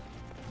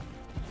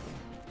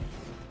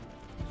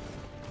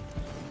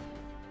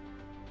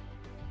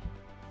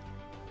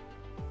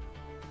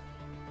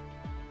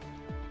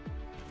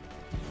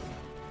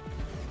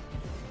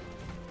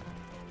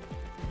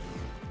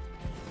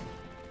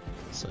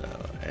 So,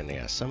 and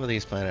yeah, some of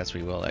these planets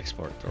we will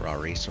export the raw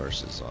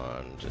resources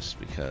on, just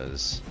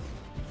because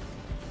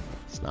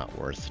it's not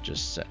worth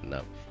just setting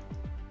up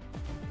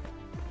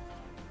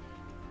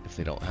if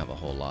they don't have a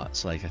whole lot.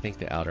 So like, I think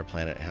the outer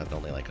planet has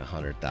only like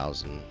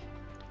 100,000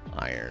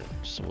 iron,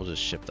 so we'll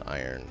just ship the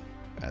iron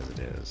as it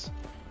is.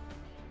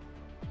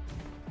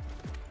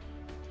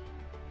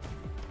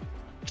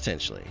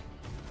 Potentially.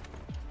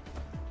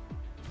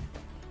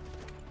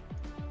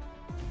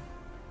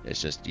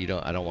 It's just,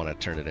 I don't want to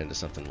turn it into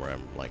something where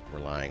I'm like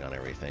relying on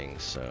everything,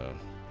 so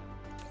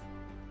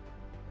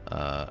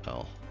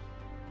oh.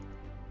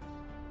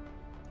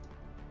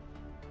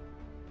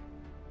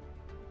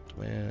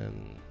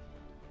 Man.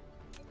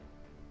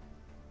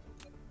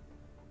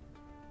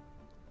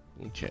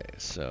 Okay,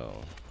 so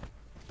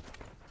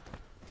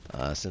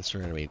since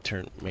we're going to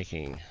be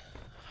making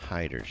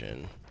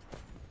hydrogen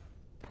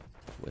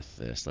with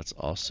this, let's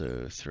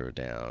also throw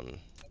down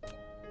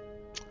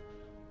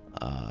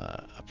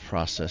a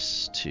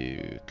process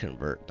to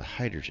convert the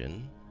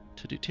hydrogen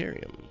to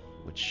deuterium,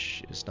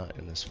 which is not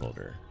in this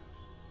folder.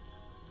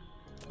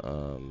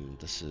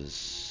 This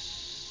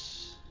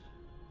is,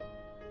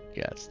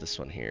 yeah, it's this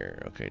one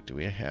here. Okay, do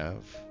we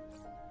have,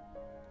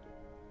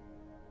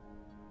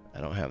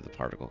 I don't have the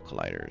particle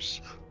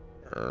colliders.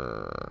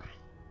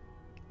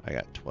 I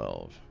got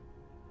 12.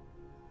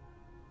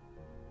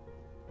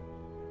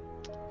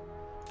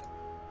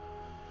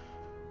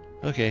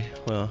 Okay,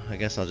 well, I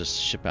guess I'll just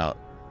ship out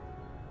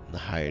the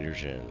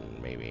hydrogen,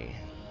 maybe,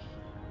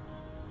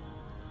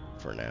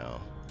 for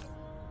now.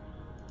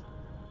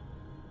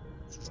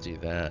 Let's do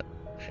that,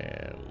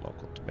 and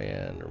local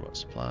demand, remote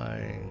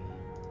supply.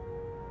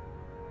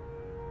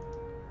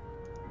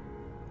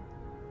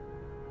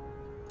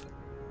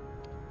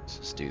 Let's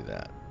just do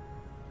that.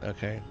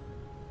 Okay.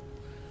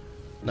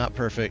 Not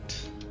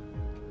perfect,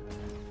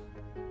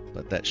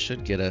 but that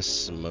should get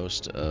us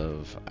most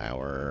of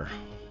our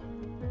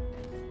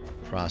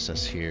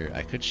process here.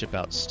 I could ship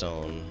out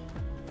stone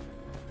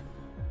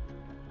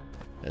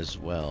as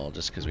well,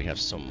 just because we have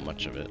so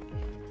much of it.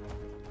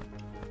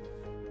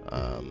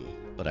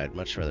 But I'd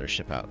much rather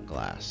ship out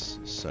glass,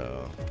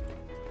 so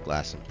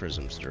glass and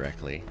prisms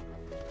directly.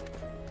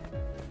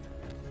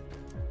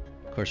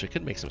 Of course, we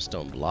could make some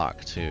stone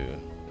block too.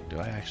 Do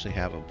I actually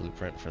have a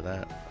blueprint for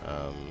that?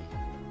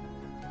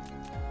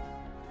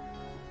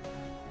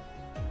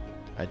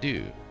 I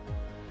do.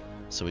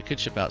 So we could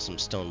ship out some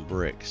stone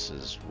bricks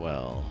as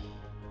well.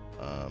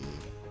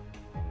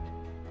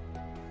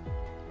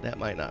 That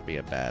might not be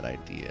a bad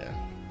idea.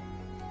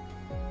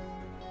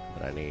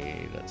 But I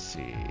need, let's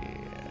see.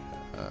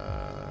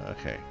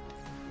 Okay.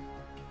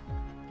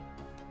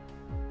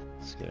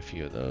 Let's get a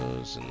few of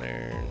those in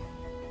there.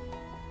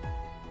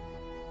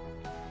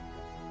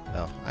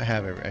 Well,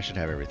 I should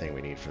have everything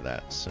we need for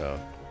that, so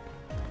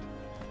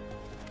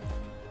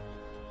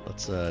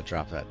let's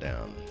drop that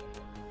down.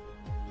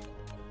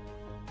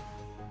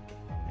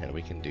 And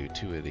we can do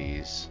 2 of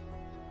these.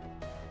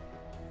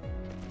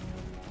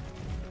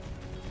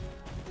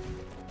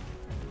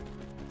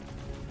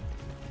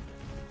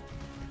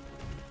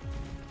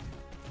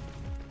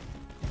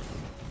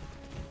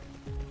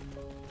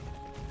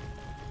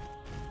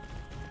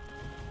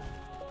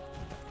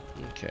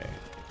 Okay.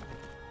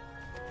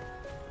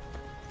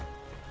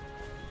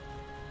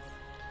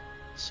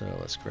 So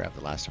let's grab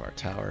the last of our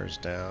towers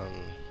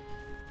down.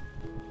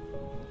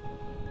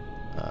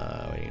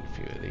 We need a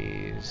few of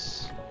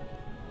these.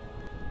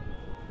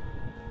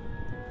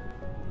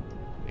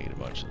 Need a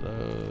bunch of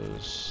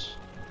those.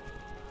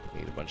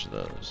 Need a bunch of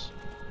those.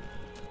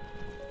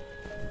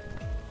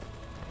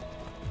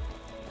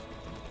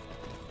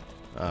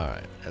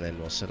 Alright, and then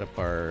we'll set up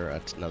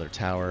another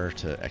tower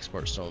to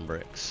export stone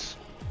bricks.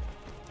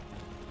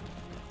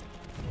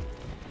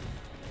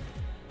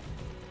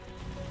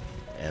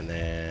 And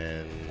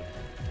then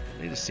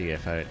I need to see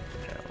if I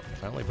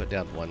only put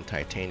down 1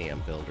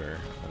 titanium builder,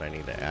 then I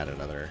need to add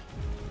another.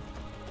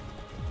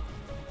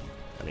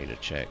 I need to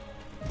check,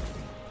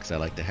 because I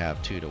like to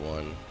have 2 to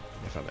 1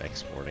 if I'm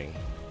exporting.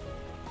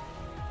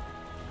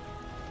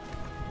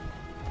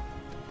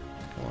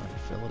 Come on,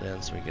 fill it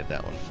in so we get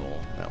that one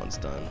full. That one's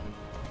done.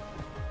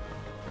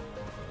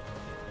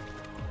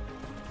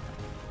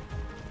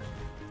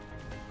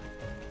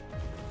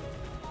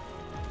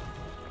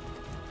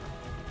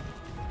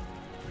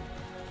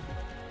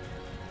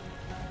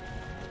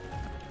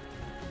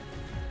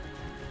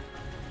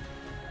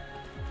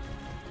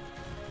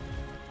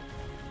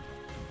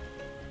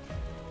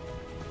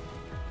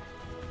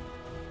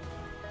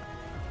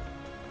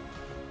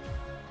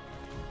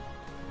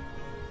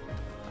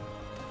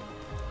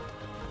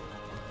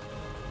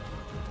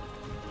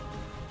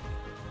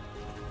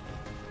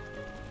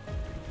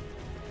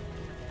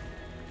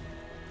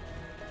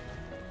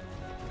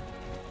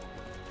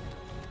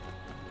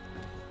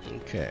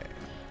 Okay.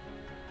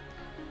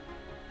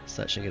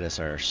 So that should get us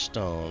our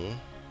stone.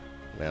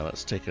 Now let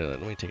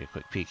me take a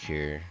quick peek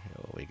here at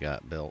what we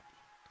got built.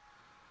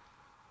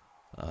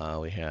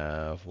 We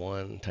have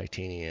one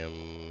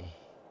titanium.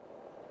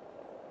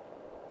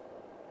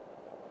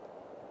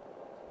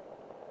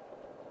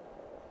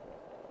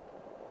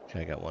 Okay,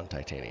 I got one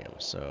titanium,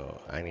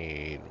 so I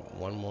need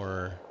one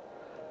more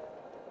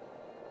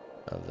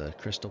of the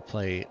crystal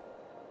plate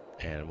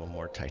and one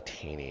more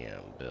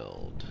titanium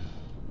build.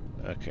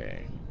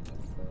 Okay.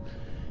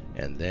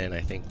 And then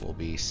I think we'll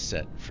be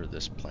set for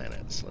this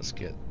planet. So let's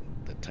get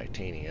the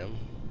titanium.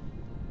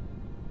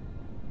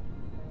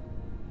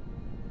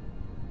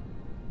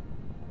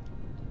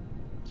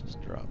 Just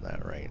drop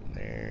that right in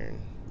there.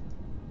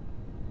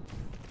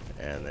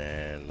 And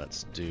then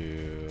let's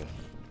do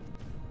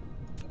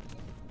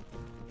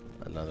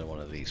another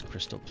one of these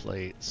crystal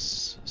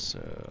plates.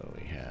 So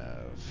we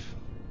have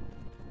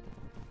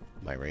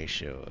my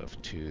ratio of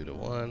 2 to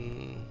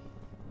 1.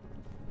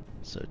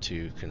 So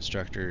 2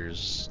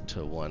 constructors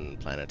to 1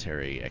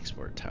 planetary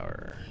export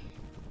tower.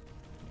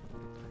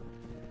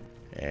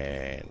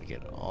 And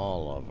get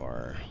all of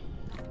our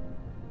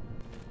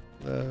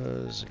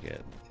those,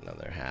 get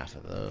another half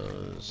of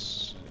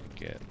those,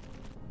 get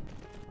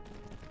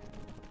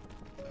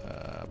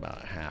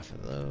about half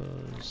of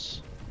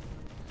those.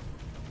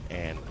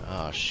 And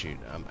oh shoot,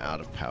 I'm out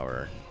of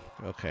power.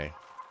 Okay.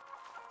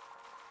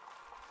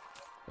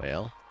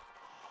 Well,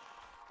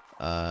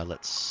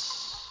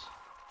 let's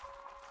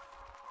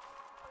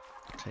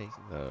take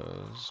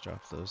those,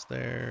 drop those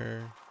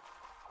there.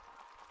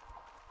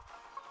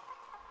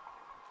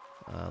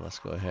 Let's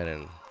go ahead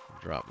and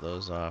drop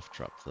those off,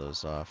 drop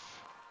those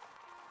off.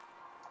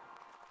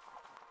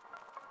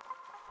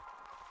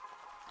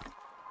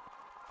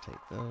 Take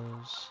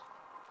those,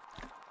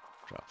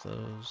 drop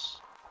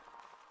those.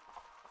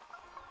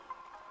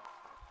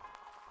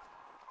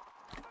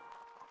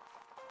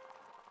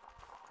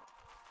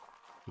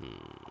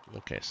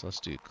 Okay, so let's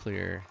do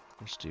clear.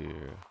 Let's do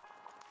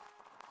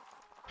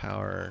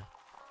power.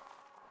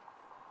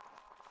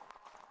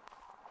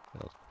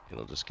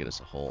 It'll just get us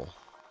a whole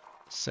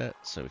set,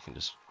 so we can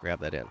just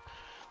grab that in.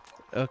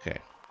 Okay.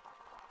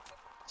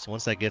 So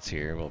once that gets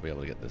here, we'll be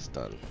able to get this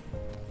done.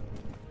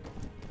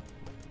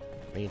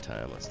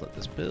 Meantime, let's let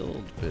this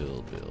build.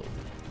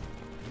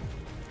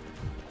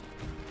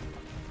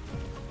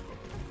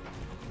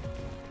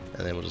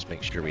 And then we'll just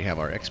make sure we have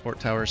our export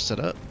towers set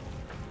up.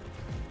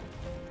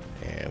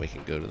 And we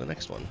can go to the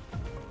next one.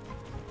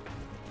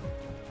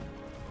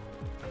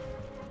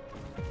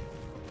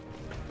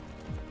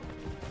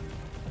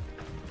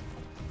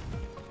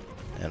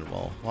 And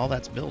while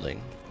that's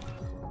building,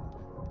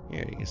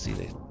 here you can see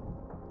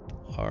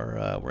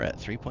we're at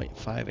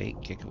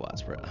 3.58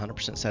 gigawatts. We're at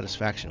 100%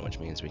 satisfaction, which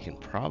means we can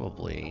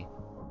probably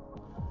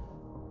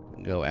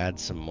go add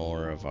some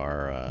more of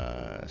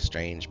our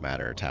strange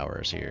matter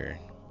towers here.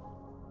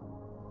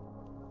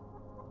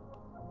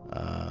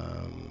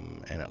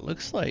 And it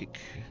looks like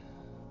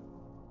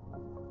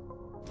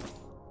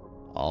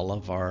all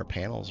of our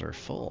panels are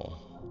full.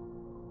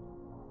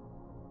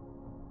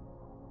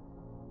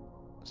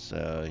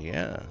 So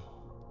yeah.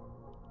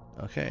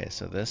 Okay,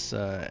 so this,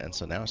 and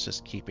so now it's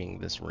just keeping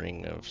this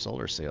ring of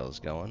solar sails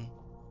going,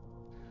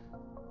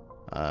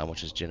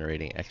 which is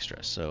generating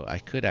extra. So I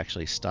could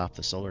actually stop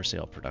the solar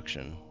sail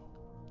production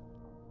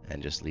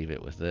and just leave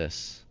it with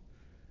this.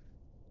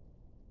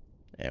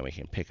 And we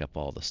can pick up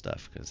all the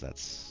stuff, because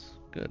that's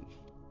good.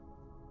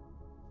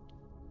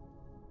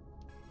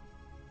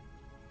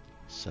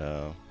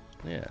 So,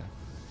 yeah.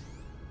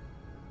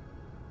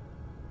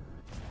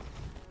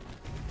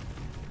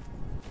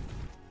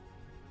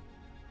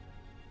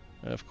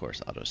 Of course,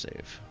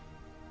 autosave.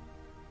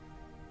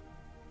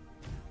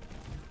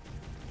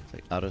 It's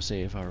like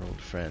autosave our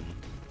old friend.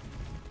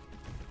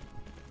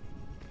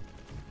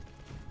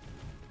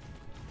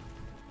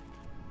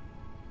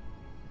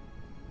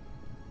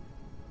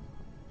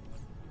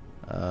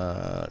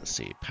 Let's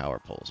see, power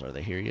poles, are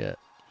they here yet?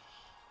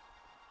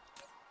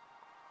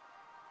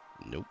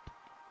 Nope.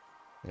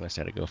 They must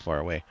have to go far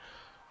away.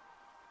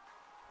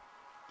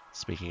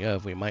 Speaking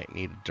of, we might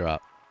need to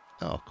drop...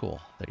 Oh, cool.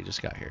 They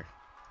just got here.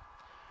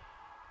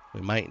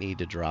 We might need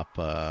to drop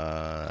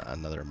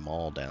another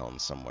mall down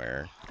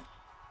somewhere,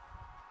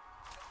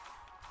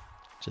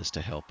 just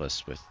to help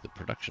us with the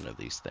production of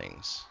these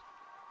things.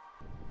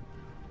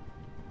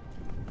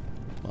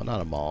 Well,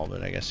 not a mall,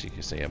 but I guess you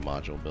could say a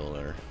module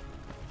builder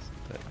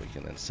that we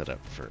can then set up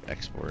for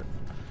export.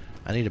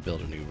 I need to build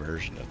a new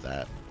version of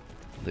that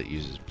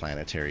uses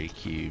planetary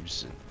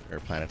cubes, or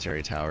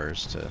planetary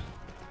towers to,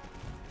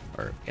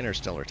 or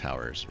interstellar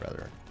towers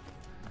rather.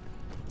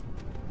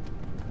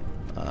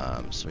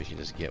 So we can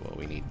just get what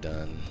we need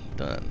done.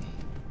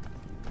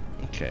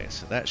 Okay,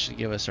 so that should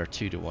give us our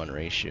 2-to-1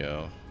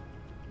 ratio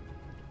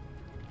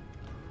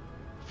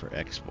for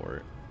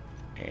export.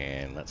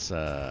 And let's,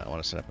 I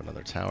want to set up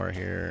another tower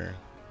here.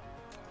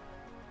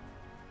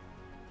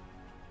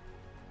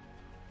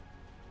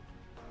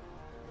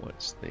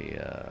 What's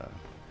the,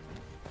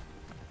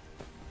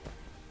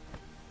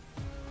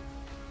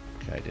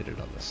 I did it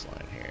on this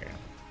line here.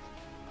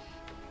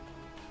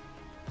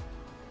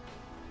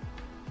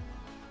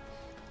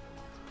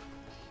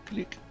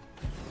 Click.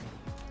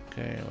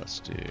 Okay, let's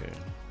do.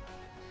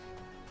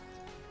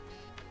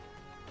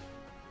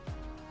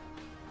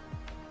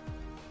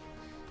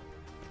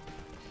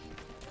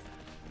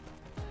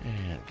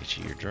 And get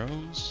you your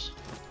drones.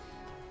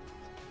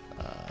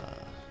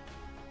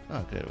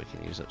 Oh good, we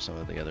can use up some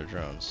of the other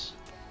drones.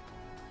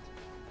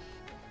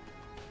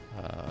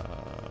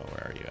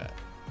 Where are you at?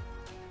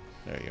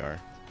 There you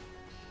are.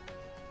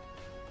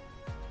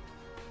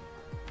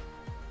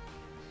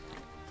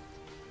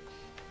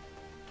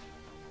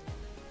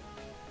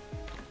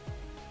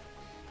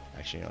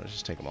 Actually, I'll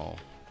just take them all.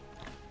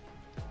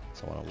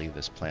 So I want to leave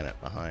this planet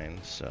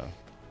behind, so.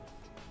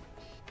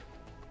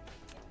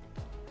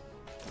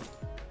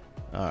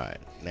 Alright,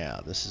 now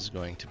this is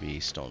going to be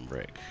stone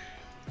brick.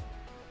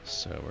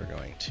 So we're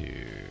going to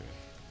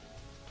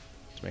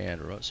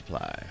demand remote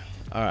supply.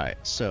 Alright,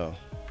 so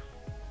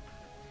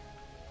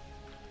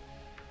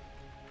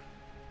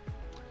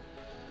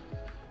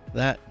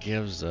that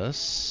gives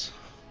us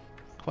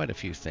quite a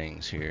few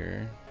things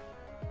here.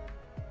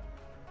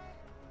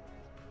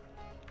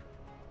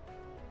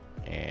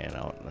 And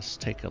let's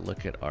take a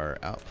look at our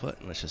output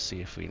and let's just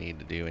see if we need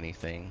to do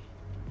anything.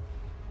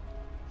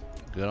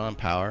 Good on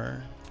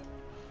power.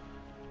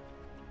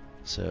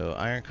 So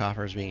iron,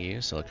 copper is being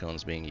used, silicone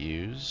is being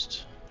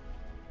used,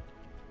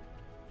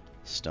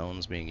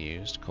 stone's being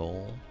used,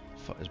 coal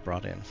is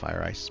brought in,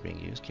 fire ice is being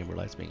used,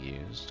 kimberlite's being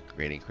used,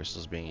 grading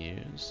crystals being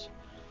used,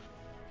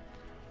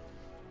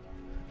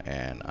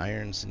 and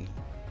iron's in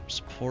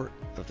support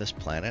of this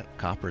planet,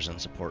 copper's in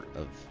support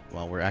of,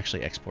 well, we're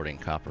actually exporting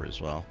copper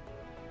as well.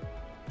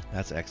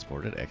 That's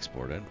exported,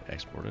 exported,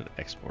 exported,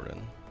 exported,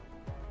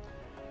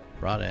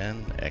 brought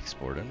in,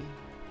 exported,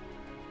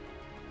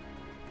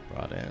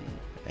 brought in,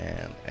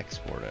 and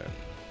exported.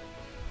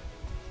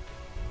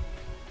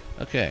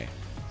 Okay,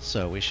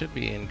 so we should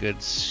be in good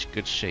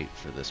shape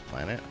for this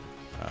planet.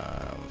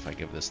 If I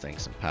give this thing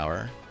some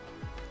power.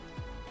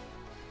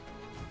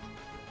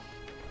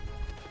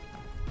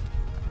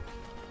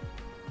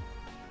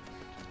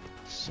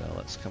 So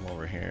let's come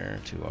over here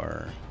to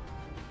our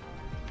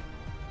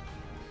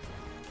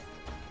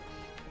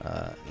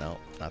no,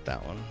 not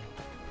that one.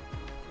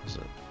 Is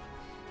it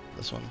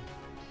this one?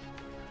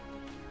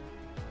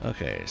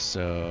 Okay,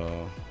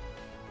 so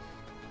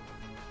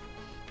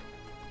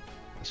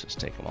let's just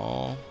take them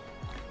all.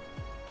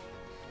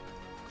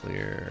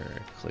 Clear,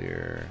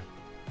 clear.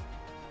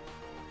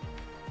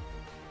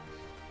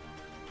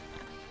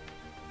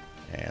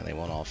 And they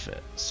won't all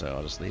fit, so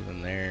I'll just leave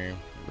them there,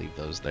 leave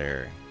those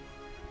there.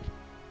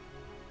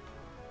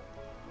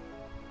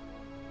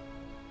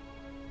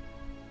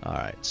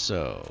 Alright,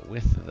 so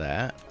with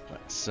that,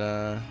 let's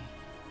so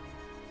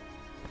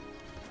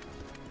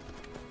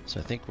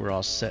I think we're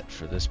all set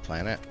for this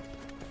planet.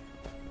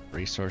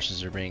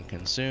 Resources are being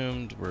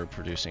consumed, we're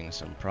producing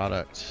some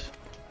product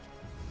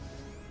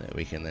that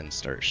we can then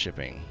start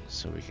shipping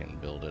so we can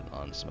build it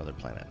on some other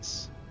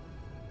planets.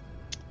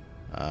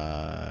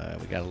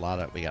 We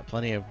got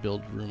plenty of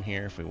build room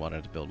here if we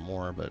wanted to build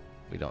more, but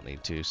we don't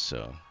need to,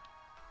 so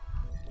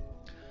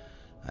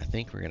I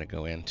think we're gonna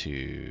go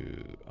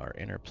into our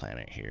inner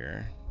planet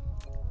here.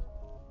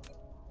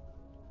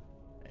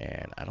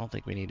 And I don't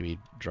think we need to be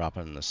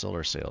dropping the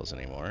solar sails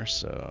anymore,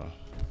 so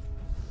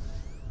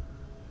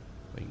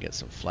we can get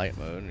some flight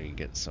mode, we can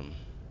get a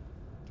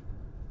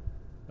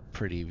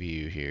pretty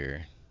view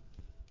here.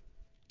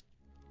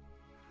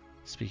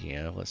 Speaking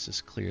of, let's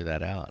just clear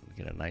that out and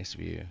get a nice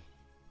view.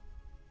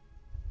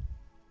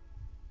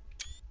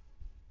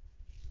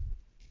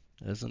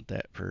 Isn't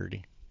that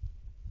pretty?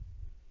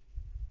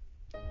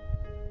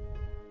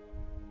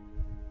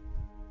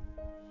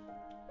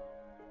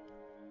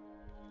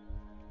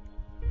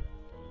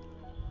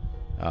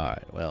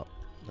 Alright, well,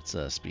 let's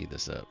speed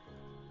this up.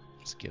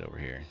 Let's get over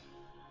here.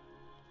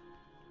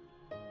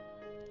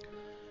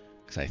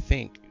 Because I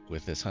think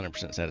with this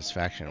 100%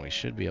 satisfaction, we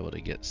should be able to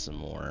get some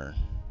more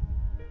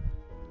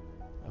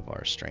of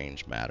our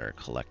strange matter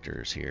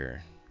collectors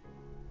here,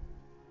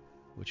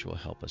 which will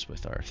help us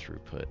with our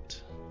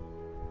throughput.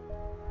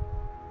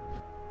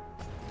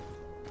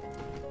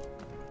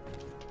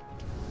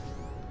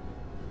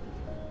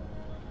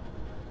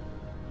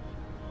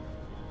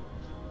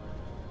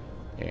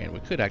 And we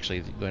could actually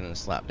go ahead and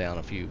slap down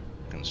a few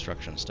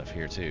construction stuff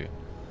here too.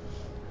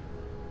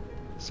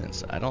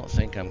 Since I don't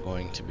think I'm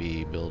going to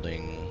be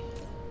building,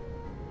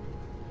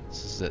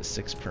 this is at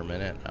 6 per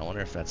minute. I wonder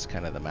if that's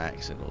kind of the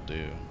max it'll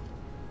do.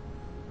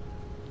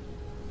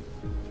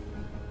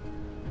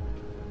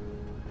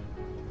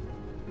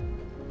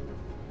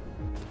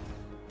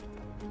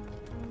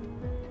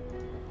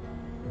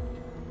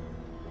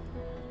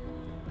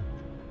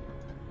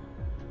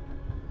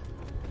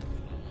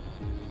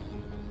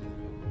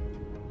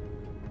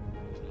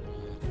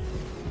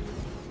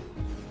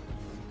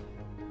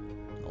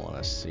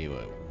 Let's see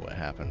what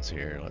happens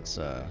here. Let's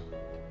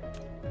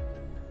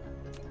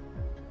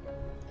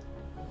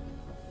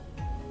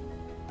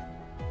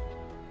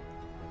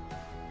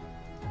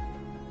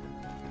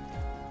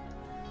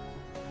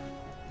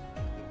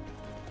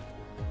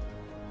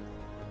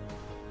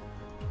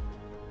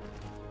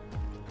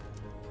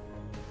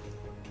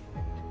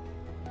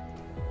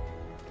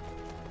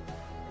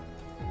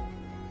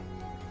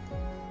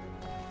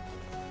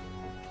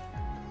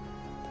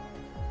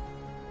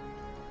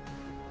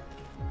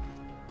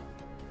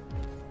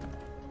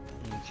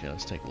Okay,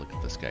 let's take a look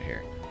at this guy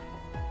here.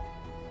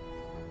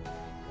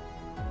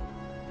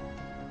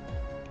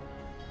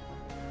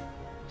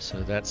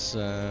 So that's,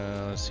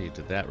 let's see,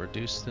 did that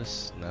reduce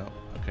this? No.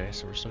 Okay,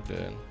 so we're still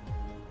good.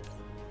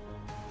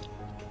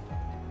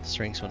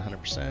 Strength's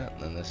 100%,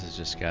 and then this has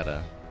just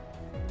gotta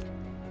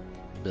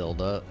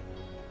build up.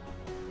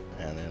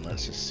 And then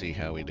let's just see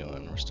how we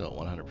doing. We're still at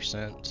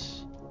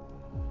 100%.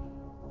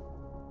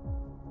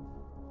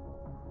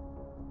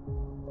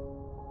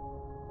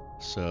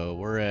 So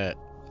we're at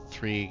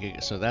 3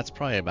 gig. So that's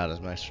probably about as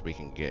much as we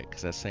can get,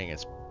 because that's saying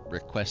it's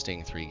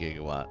requesting 3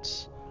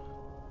 gigawatts.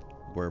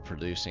 We're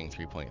producing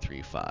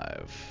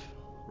 3.35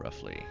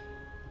 roughly.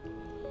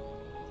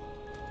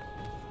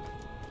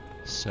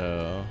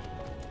 So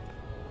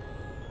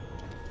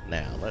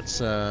now let's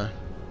do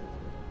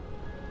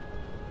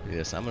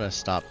this. I'm gonna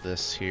stop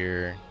this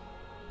here.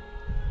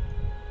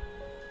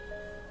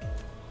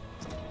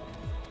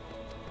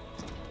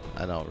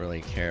 I don't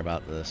really care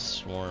about the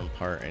swarm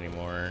part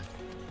anymore.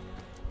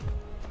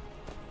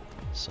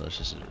 So let's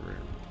just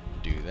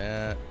do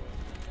that.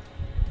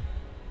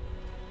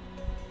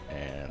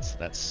 And so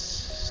that's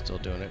still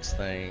doing its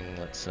thing.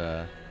 Let's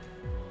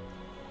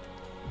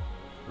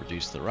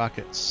reduce the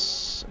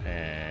rockets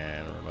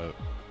and remote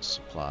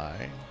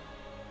supply.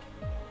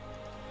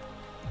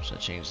 So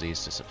change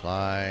these to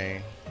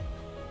supply.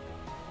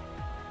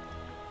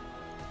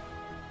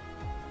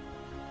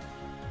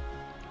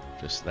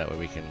 Just that way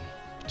we can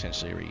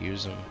potentially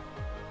reuse them.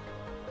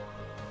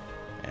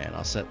 And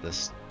I'll set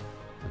this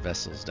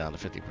vessels down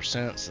to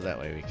 50%, so that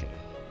way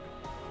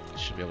we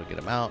should be able to get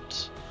them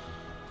out.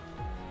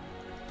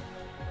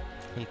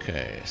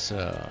 Okay, so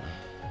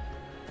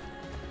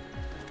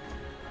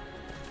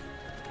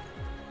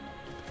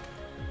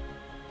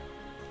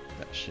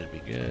that should be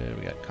good.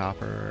 We got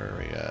copper,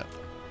 we got.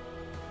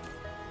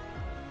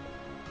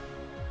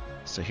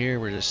 So here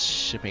we're just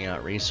shipping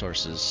out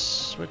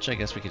resources, which I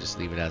guess we could just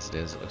leave it as it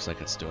is. It looks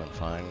like it's doing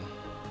fine.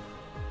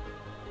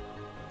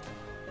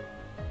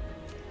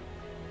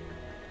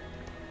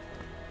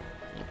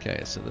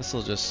 Okay, so this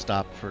will just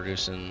stop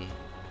producing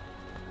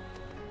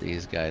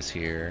these guys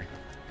here.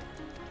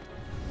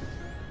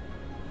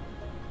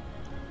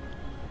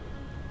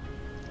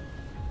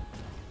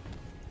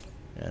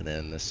 And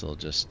then this will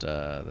just,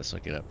 this will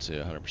get up to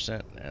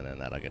 100%, and then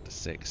that'll get to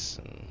 6,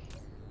 and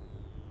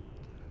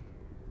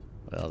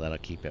well, that'll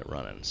keep it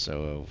running.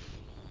 So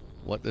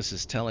what this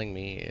is telling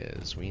me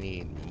is we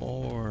need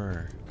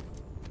more.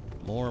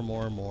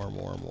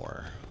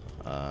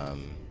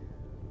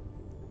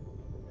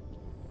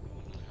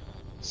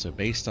 So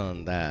based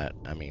on that,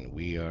 I mean,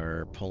 we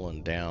are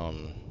pulling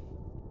down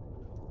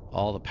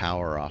all the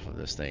power off of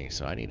this thing.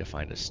 So I need to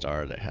find a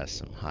star that has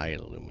some high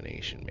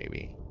illumination,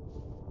 maybe.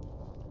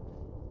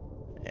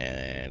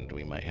 And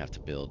we might have to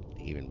build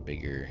even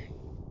bigger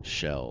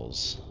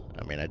shells.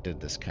 I mean, I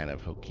did this kind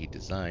of hokey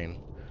design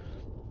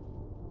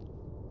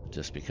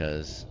just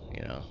because,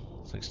 you know,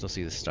 so I can still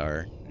see the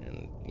star,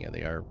 and you know,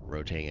 they are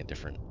rotating at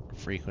different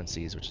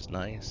frequencies, which is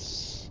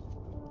nice.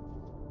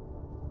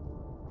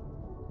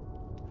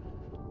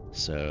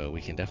 So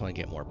we can definitely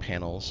get more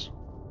panels,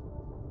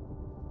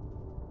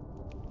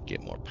 get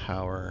more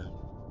power,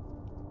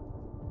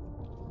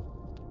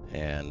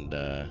 and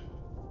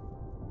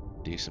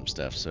do some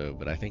stuff. So,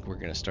 but I think we're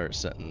going to start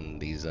setting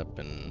these up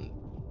in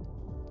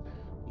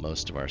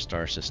most of our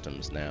star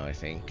systems now, I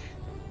think.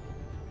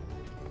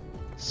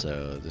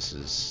 So this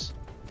is,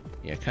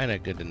 yeah, kind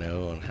of good to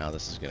know on how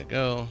this is going to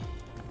go.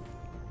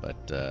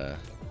 But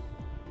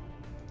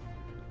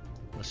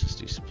let's just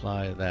do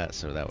supply of that,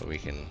 so that way we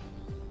can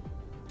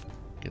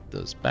get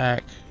those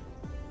back.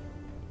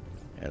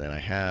 And then I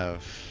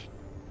have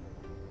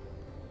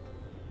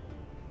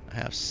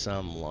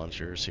some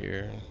launchers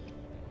here.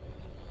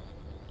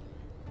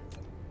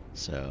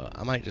 So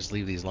I might just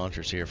leave these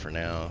launchers here for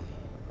now.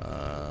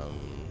 I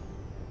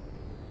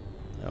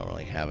don't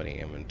really have any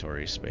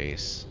inventory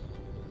space.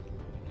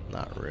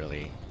 Not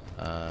really.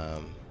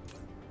 Well,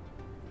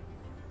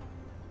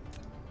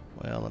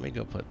 let me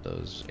go put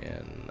those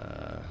in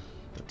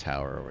the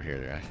tower over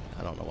here.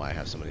 I don't know why I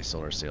have so many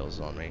solar sails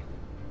on me.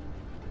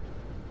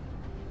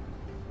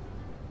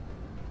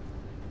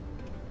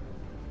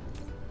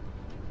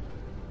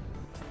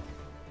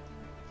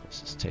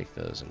 Let's just take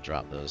those and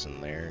drop those in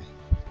there.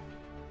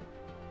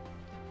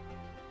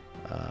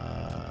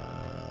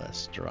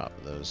 Let's drop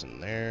those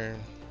in there.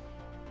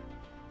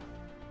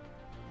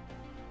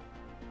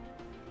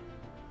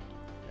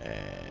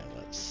 And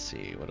let's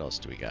see, what else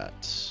do we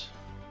got?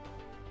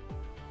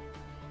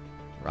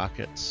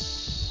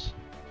 Rockets.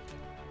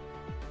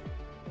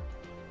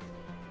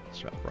 Let's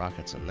drop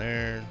rockets in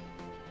there.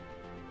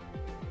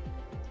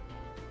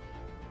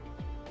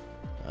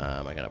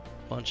 I got a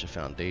bunch of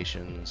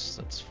foundations,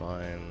 that's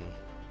fine.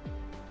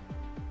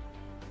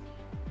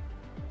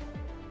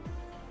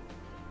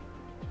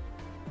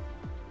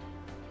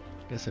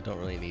 Guess I don't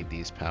really need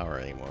these power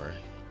anymore,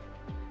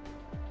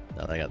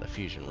 now that I got the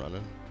fusion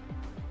running.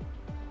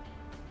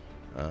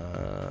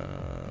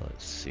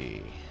 Let's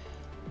see.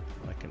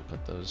 I can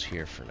put those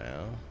here for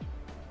now.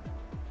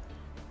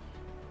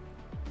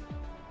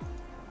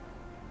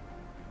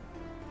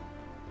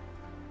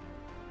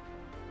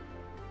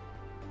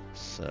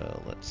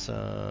 So let's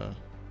oh,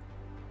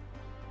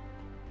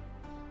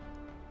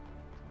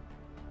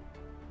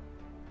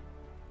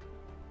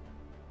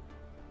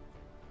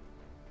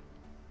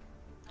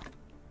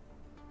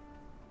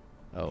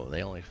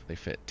 they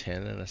fit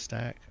 10 in a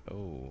stack?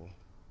 Oh.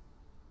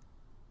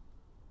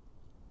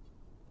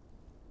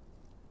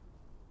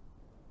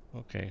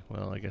 Okay,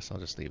 well, I guess I'll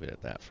just leave it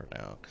at that for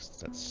now, because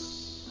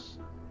that's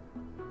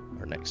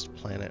our next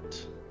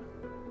planet.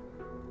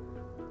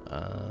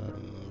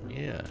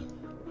 Yeah,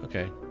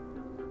 okay.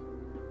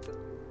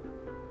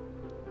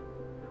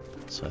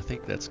 So I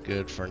think that's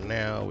good for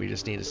now. We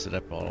just need to set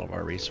up all of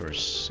our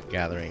resource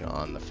gathering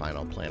on the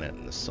final planet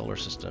in the solar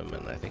system,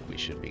 and I think we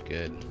should be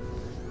good.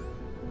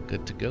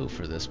 Good to go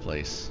for this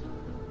place.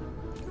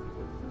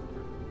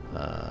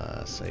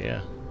 So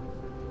yeah.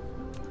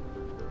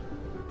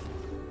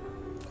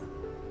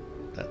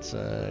 That's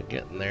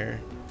getting there.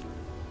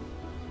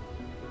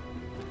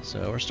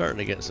 So we're starting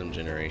to get some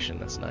generation.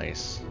 That's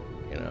nice,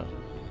 you know.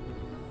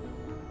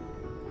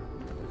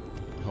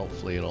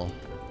 Hopefully it'll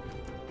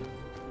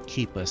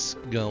keep us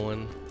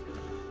going.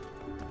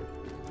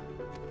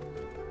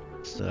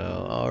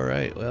 So,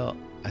 alright, well,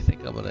 I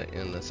think I'm gonna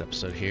end this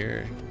episode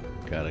here.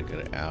 Got a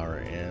good hour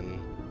in,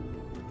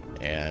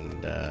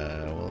 and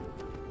we'll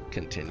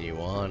continue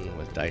on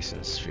with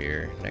Dyson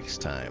Sphere next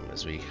time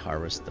as we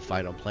harvest the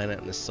final planet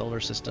in the solar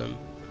system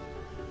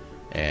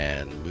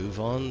and move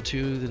on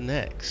to the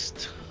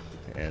next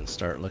and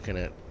start looking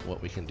at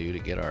what we can do to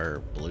get our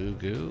blue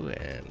goo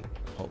and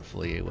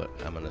hopefully what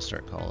I'm going to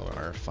start calling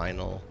our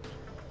final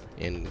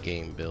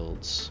in-game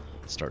builds,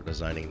 start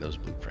designing those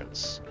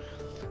blueprints.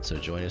 So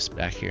join us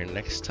back here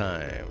next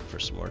time for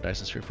some more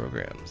Dyson Sphere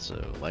Program.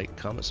 So like,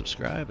 comment,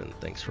 subscribe, and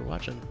thanks for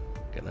watching.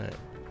 Good night.